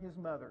about his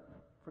mother,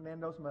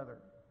 Fernando's mother.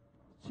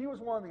 She was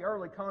one of the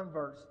early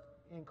converts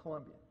in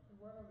Colombia.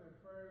 One of the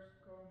first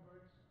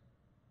converts,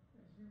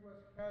 and she was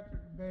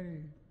Catholic,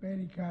 very,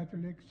 very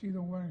Catholic. She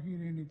don't want to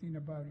hear anything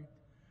about it.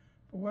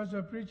 But was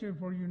a preacher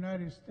for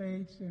United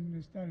States, and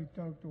they started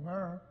to talk to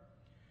her.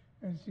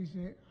 And she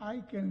said,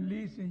 I can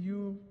listen,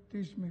 you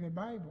teach me the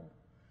Bible.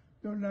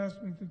 Don't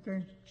ask me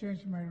to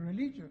change my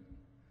religion.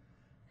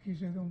 He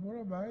said, don't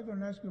worry about it,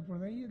 don't ask me for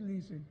that, you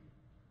listen.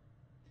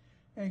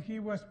 And he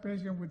was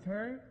patient with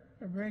her.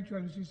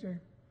 Eventually she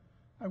said,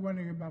 I want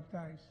to get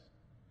baptized.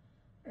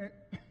 And,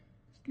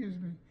 excuse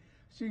me.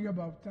 She got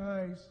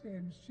baptized,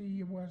 and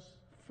she was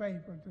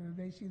faithful to the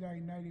day she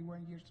died,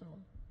 91 years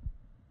old.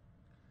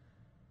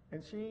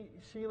 And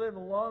she lived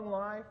a long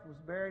life, was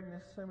buried in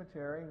this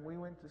cemetery, and we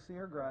went to see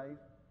her grave.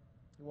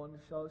 He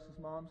wanted to show us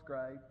his mom's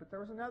grave. But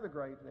there was another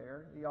grave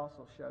there he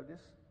also showed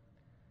us.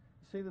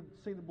 You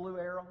see the blue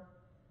arrow?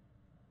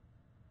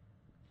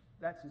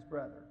 That's his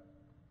brother.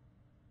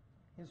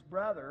 His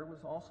brother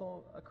was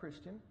also a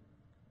Christian,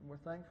 and we're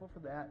thankful for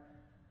that.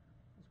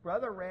 His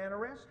brother ran a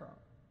restaurant.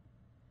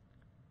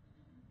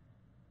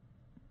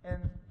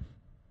 And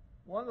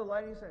one of the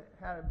ladies that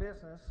had a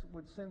business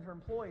would send her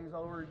employees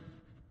over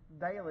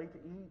daily to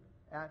eat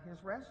at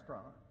his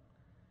restaurant.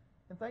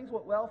 And things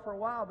went well for a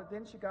while, but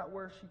then she got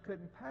where she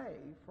couldn't pay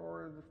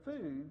for the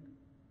food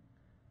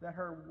that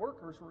her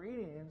workers were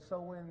eating. And so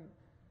when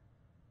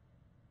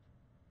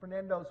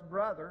Fernando's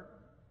brother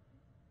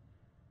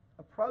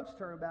approached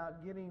her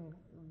about getting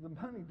the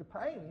money to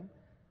pay him,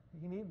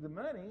 he needed the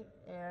money,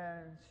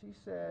 and she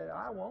said,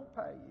 I won't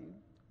pay you.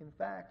 In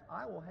fact,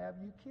 I will have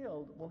you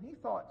killed. Well, he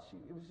thought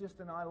it was just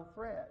an idle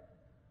threat.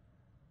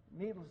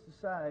 Needless to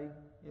say,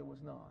 it was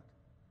not.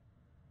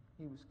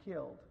 He was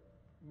killed,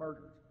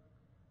 murdered,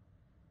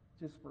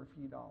 just for a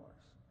few dollars.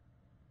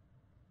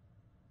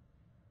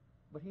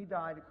 But he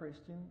died a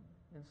Christian,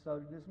 and so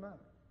did his mother.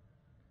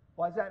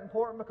 Why is that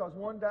important? Because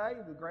one day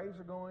the graves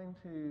are going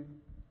to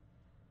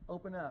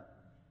open up.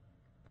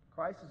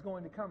 Christ is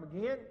going to come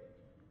again.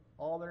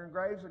 All their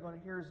graves are going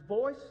to hear his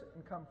voice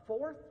and come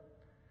forth.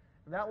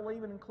 And that will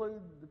even include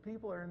the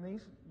people that are in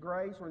these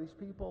graves where these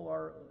people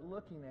are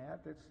looking at.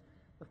 It's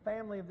the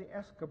family of the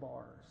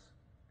Escobars.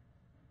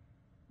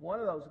 One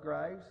of those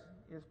graves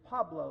is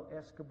Pablo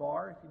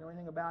Escobar. If you know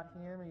anything about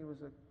him, he was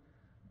a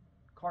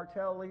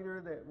cartel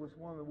leader that was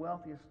one of the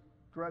wealthiest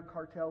drug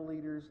cartel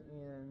leaders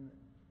in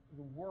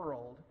the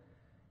world.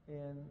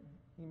 And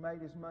he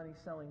made his money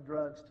selling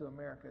drugs to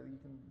America. You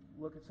can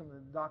look at some of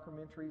the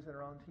documentaries that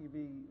are on TV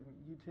and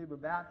YouTube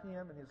about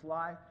him and his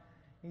life.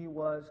 He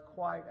was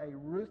quite a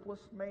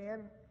ruthless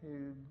man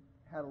who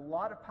had a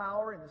lot of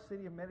power in the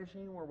city of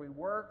Medellin where we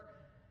worked.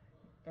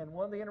 And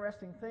one of the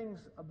interesting things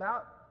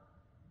about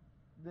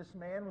this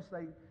man was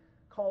they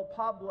called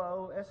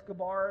Pablo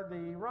Escobar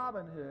the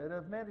Robin Hood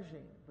of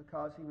Medellin,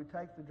 because he would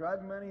take the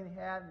drug money he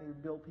had and he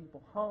would build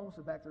people homes.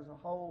 In fact, there's a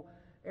whole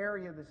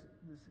area this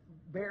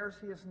bears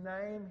his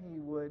name. He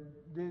would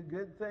do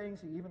good things.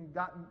 He even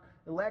gotten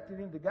elected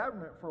into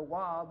government for a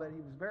while, but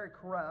he was very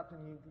corrupt,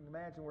 and you can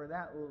imagine where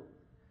that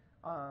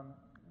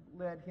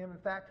led him. In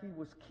fact, he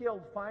was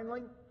killed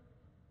finally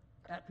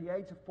at the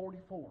age of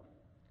 44.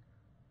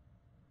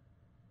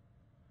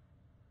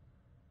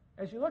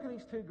 As you look at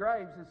these two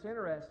graves, it's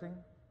interesting.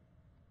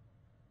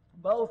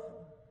 Both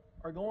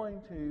are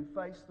going to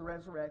face the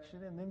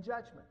resurrection and then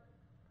judgment.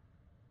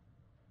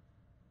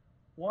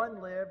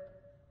 One lived,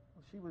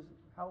 she was,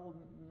 how old,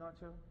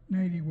 Nacho?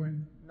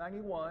 91.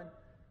 91.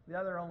 The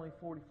other only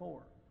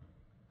 44,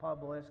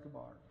 Pablo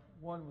Escobar.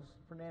 One was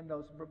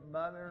Fernando's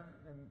mother,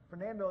 and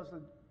Fernando,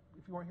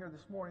 if you weren't here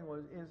this morning,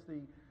 is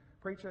the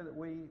preacher that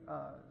we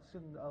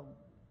send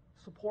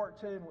support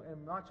to,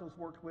 and Nacho's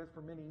worked with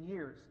for many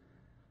years.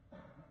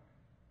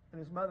 And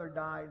his mother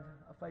died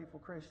a faithful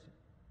Christian.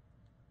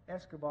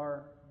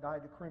 Escobar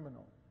died a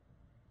criminal.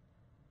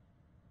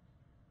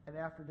 And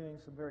after doing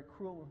some very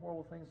cruel and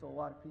horrible things to a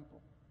lot of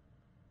people.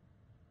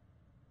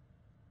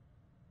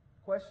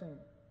 The question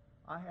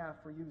I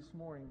have for you this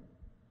morning,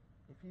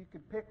 if you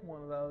could pick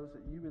one of those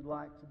that you would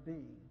like to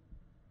be,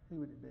 who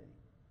would it be?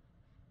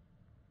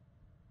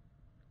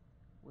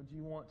 Would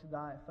you want to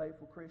die a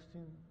faithful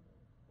Christian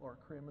or a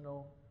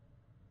criminal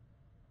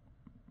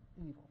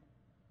evil?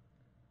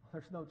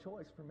 There's no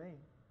choice for me.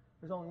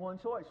 There's only one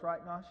choice,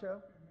 right,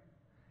 Nacho?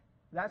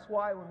 That's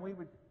why when we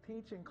would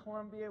teach in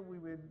Columbia, we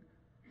would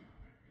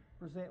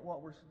present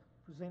what we're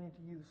presenting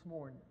to you this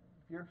morning.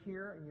 If you're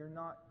here and you're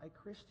not a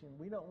Christian,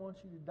 we don't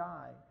want you to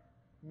die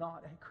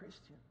not a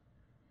Christian.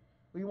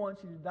 We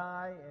want you to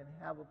die and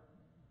have a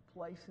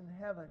place in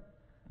heaven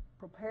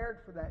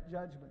prepared for that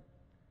judgment.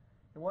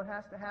 And what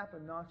has to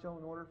happen, Nacho,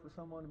 in order for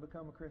someone to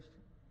become a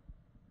Christian?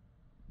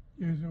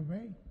 Just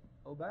obey.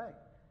 Obey.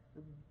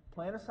 The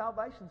plan of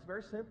salvation is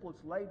very simple.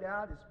 It's laid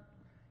out.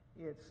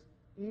 It's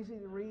easy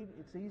to read.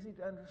 It's easy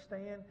to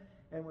understand.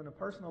 And when a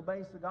person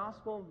obeys the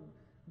gospel,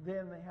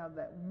 then they have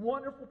that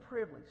wonderful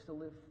privilege to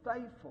live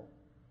faithful,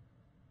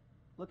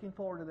 looking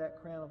forward to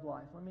that crown of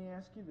life. Let me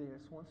ask you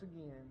this once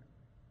again.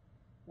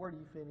 Where do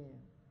you fit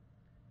in?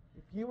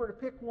 If you were to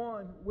pick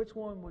one, which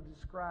one would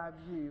describe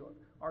you?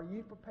 Are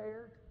you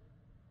prepared?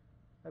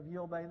 Have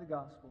you obeyed the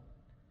gospel?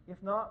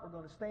 If not, we're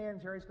going to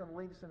stand. Jerry's going to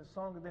lead us in a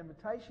song of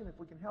invitation. If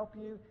we can help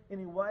you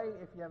anyway,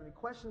 if you have any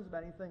questions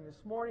about anything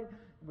this morning,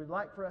 we'd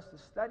like for us to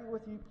study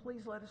with you,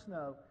 please let us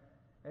know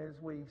as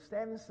we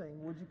stand and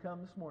sing. Would you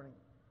come this morning?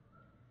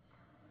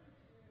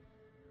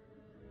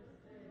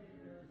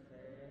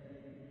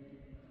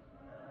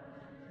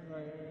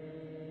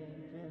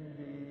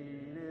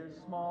 Indeed is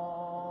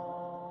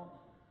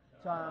small,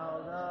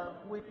 child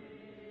of weakness.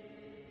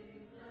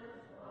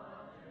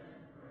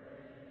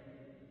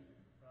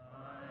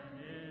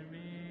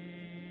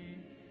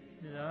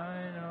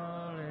 Thine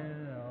all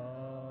in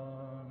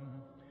all.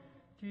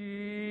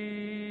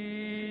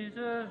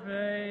 Jesus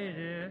made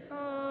it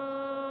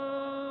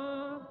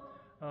all.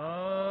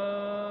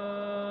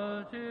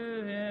 All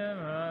to him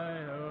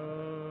I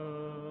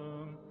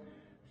owe.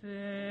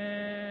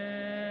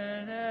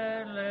 Sin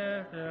had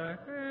left a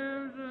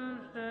crimson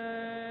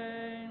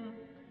stain.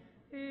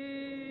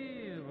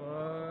 He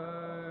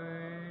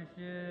washed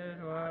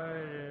it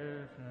white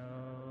as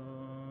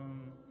snow.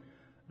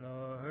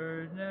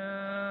 Lord,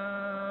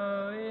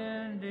 now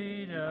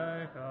indeed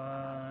I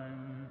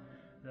find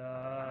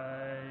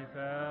thy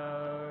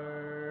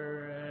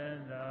power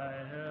and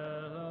thine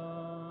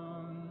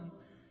alone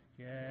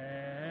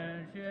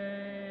can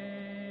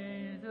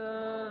change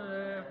the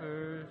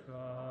leper's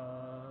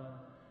spot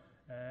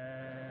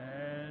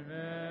and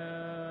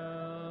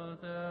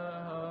melt the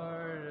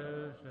heart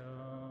of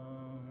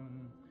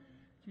stone.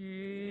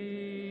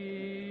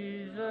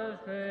 Jesus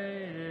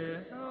paid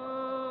it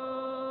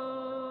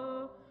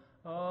all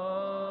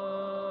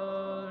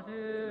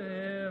to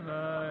him I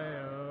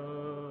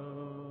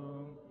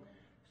owe.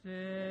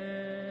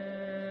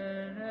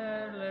 Sin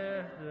had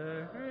left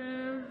the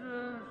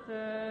crimson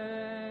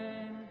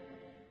stain.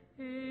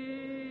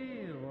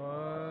 He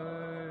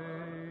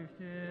washed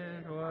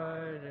it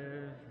white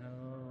as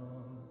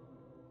snow.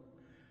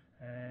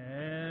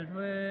 And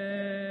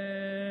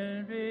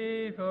when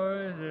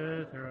before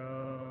the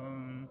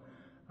throne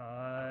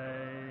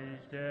I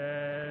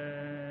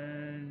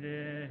stand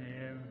in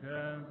him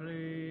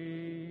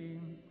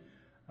complete,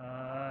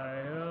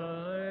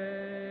 I'll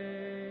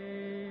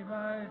lay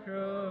my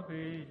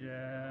trophies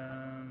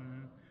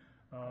down,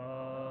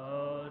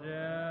 all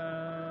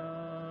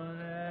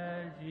down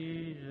at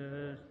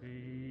Jesus'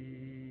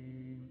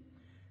 feet.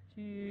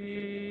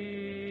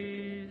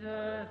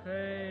 Jesus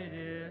paid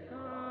it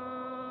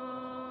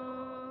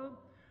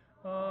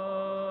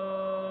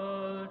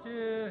all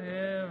to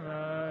him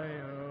I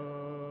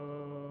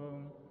owe.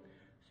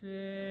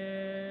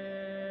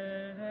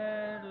 Sin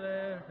had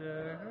left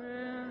a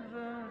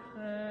crimson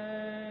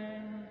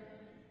stain.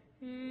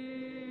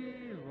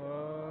 He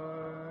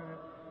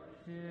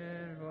washed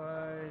it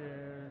white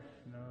as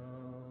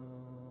snow.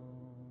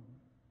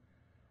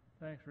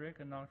 Thanks, Rick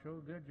and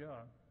Nacho. Good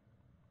job.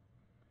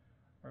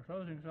 Our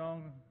closing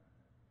song,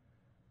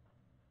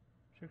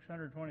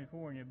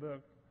 624 in your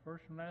book,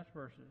 first and last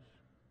verses.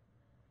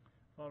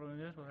 Following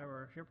this, we'll have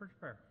our shepherd's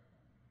prayer.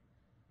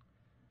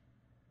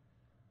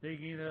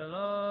 Seeking the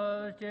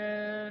lost,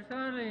 yes,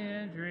 humbly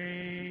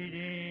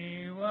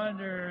entreating,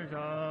 wanders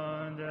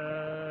on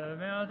the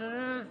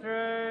mountain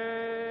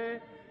astray.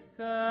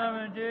 Come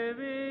unto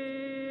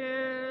me,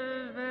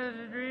 his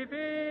message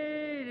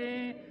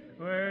repeating,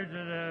 words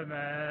of the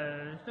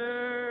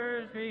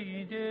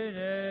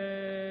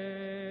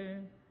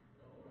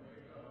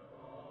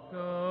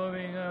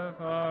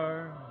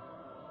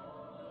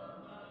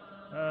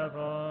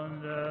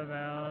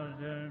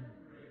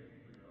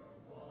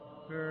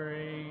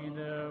bring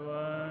the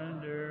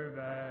wonder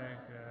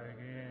back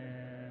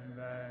again,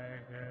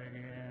 back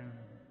again.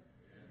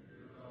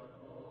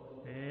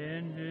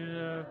 Into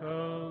the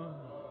fold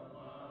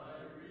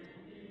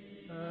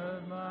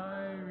of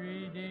my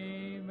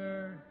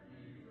Redeemer,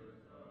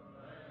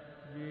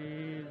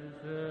 Jesus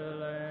the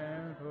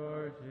Lamb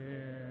for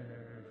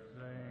sinners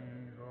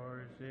slain,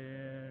 for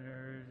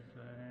sinners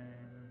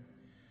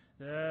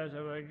slain. As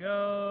I would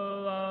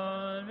go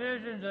on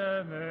visions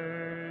of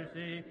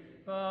mercy,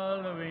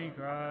 following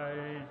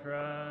Christ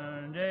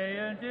from day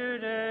unto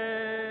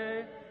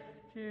day,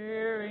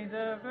 cheering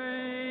the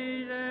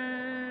faint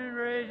and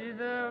raising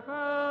the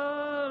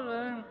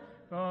fallen,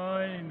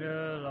 pointing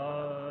the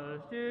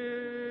lost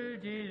to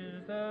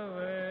Jesus the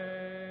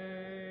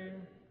way.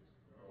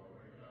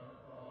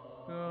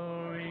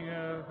 Going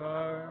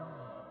afar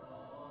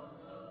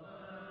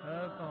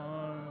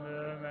upon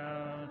the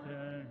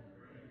mountain,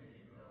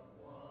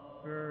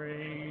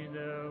 bring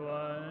the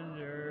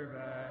wonder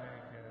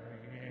back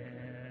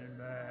again,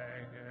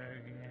 back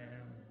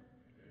again.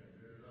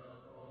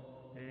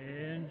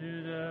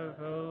 Into the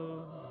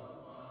fold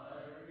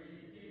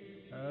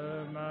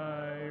of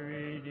my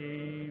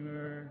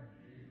Redeemer,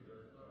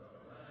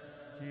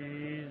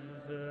 Jesus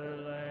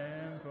the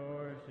Lamb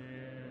for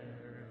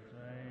sinners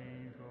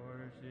slain,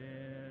 for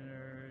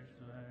sinners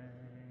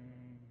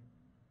slain.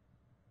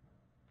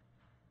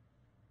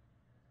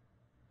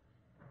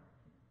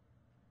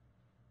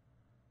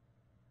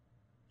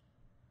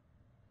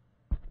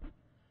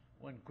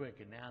 One quick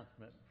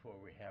announcement before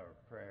we have our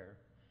prayer.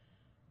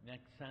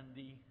 Next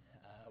Sunday,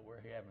 we're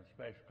having a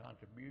special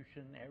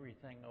contribution.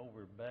 Everything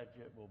over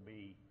budget will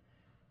be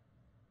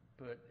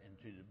put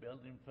into the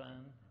building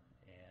fund,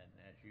 and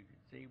as you can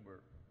see,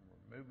 we're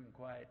moving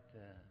quite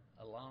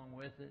along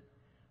with it,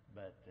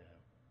 but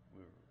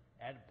we're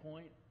at a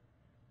point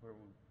where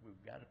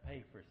we've got to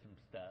pay for some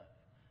stuff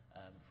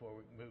before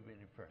we can move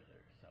any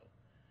further. So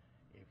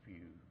if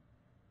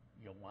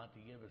you'll want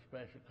to give a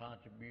special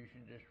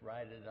contribution, just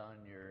write it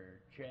on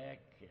your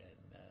check,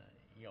 and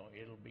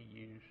it'll be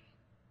used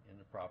in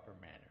the proper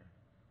manner.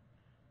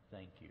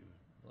 Thank you.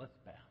 Let's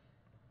bow.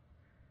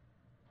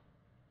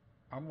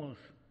 Our most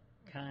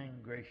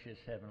kind, gracious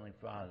Heavenly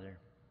Father,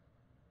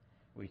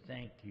 we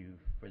thank you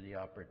for the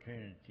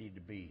opportunity to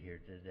be here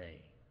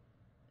today.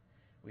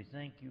 We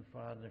thank you,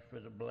 Father, for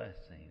the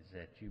blessings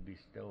that you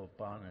bestow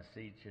upon us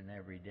each and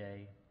every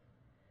day.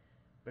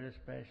 But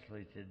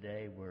especially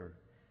today, we're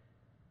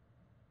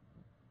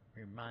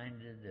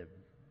reminded of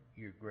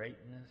your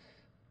greatness.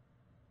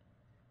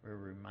 We're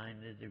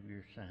reminded of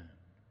your Son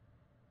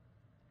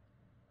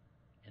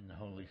and the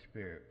Holy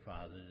Spirit,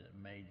 Father, that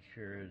made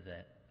sure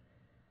that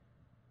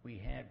we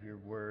have your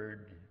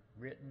word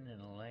written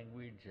in a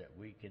language that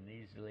we can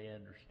easily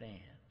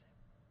understand.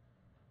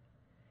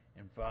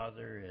 And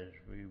Father, as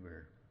we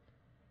were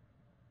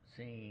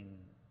seeing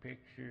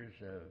pictures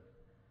of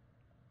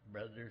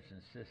brothers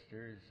and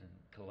sisters in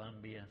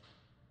Colombia,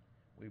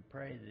 we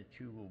pray that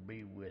you will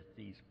be with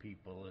these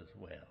people as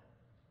well.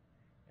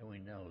 And we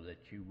know that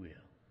you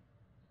will.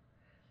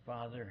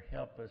 Father,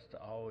 help us to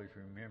always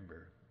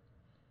remember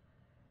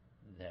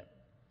that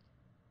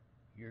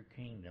your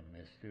kingdom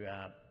is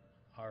throughout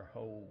our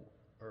whole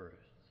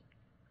earth.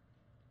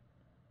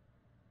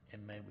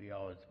 And may we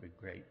always be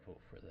grateful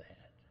for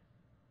that.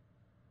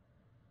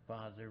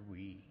 Father,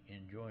 we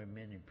enjoy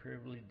many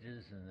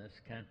privileges in this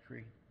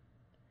country,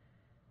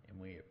 and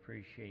we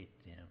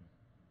appreciate them.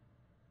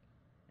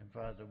 And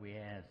Father, we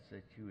ask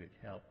that you would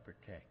help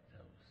protect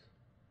those.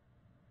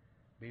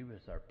 Be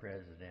with our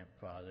president,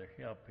 Father.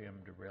 Help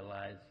him to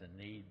realize the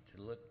need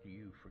to look to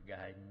you for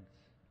guidance.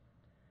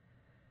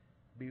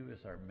 Be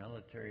with our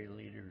military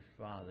leaders,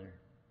 Father.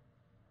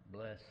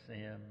 Bless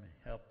them.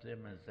 Help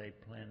them as they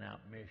plan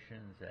out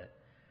missions, that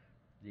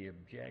the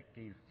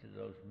objectives to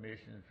those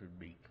missions would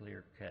be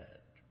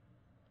clear-cut.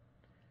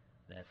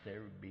 That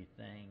there would be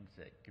things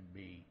that could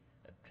be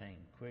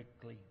obtained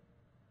quickly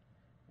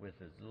with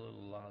as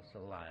little loss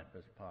of life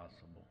as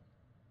possible.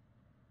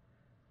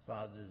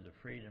 Father, the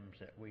freedoms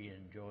that we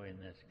enjoy in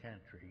this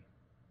country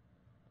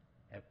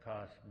have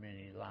cost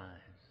many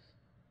lives.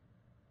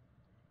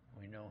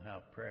 We know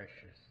how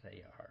precious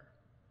they are.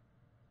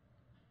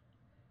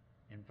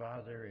 And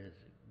Father, as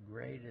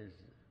great as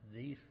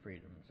these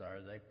freedoms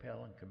are, they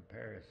pale in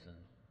comparison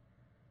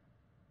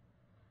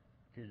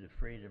to the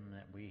freedom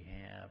that we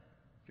have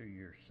through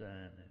your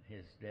Son and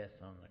his death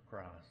on the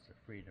cross, the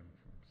freedom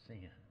from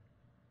sin,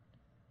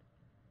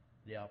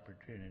 the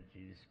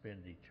opportunity to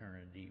spend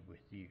eternity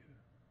with you.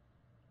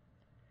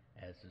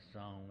 As the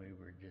song we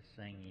were just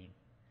singing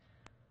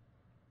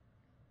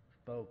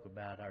spoke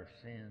about our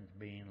sins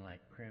being like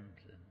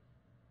crimson,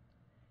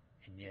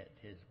 and yet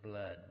his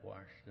blood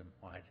washed them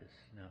white as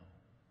snow.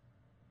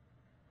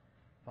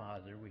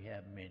 Father, we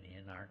have many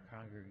in our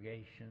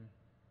congregation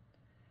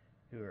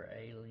who are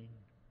ailing,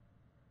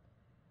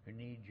 who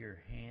need your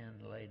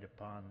hand laid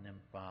upon them,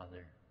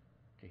 Father,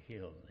 to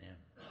heal them,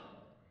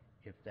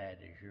 if that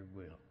is your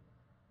will.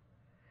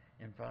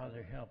 And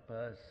Father, help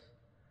us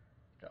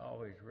to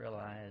always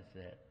realize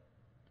that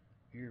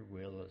your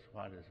will is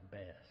what is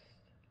best.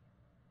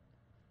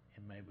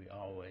 and may we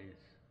always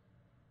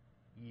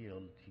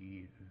yield to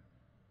you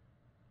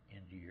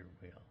and to your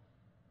will.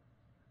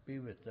 Be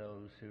with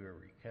those who are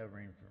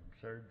recovering from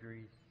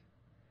surgeries.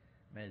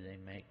 May they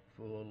make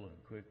full and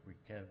quick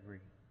recovery.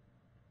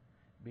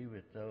 Be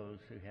with those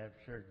who have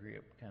surgery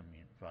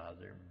upcoming,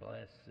 Father.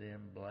 Bless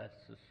them, bless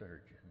the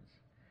surgeons,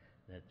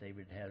 that they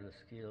would have the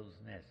skills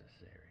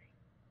necessary.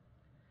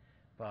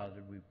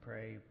 Father, we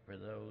pray for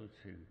those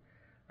who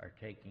are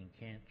taking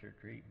cancer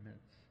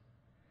treatments,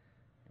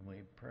 and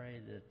we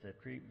pray that the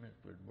treatments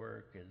would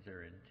work as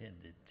they're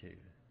intended to.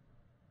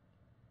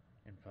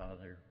 And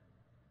Father,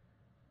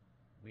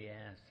 we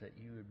ask that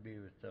you would be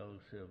with those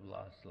who have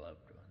lost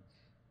loved ones.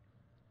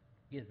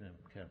 Give them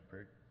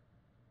comfort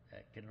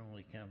that can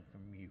only come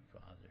from you,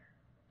 Father.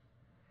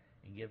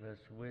 And give us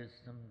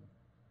wisdom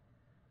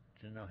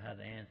to know how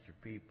to answer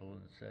people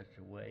in such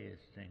a way as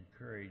to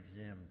encourage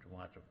them to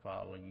want to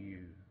follow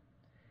you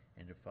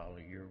and to follow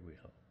your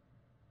will.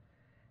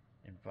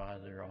 And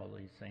Father, all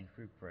these things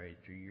we pray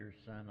through your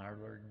Son, our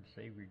Lord and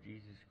Savior,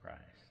 Jesus Christ.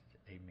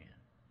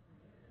 Amen.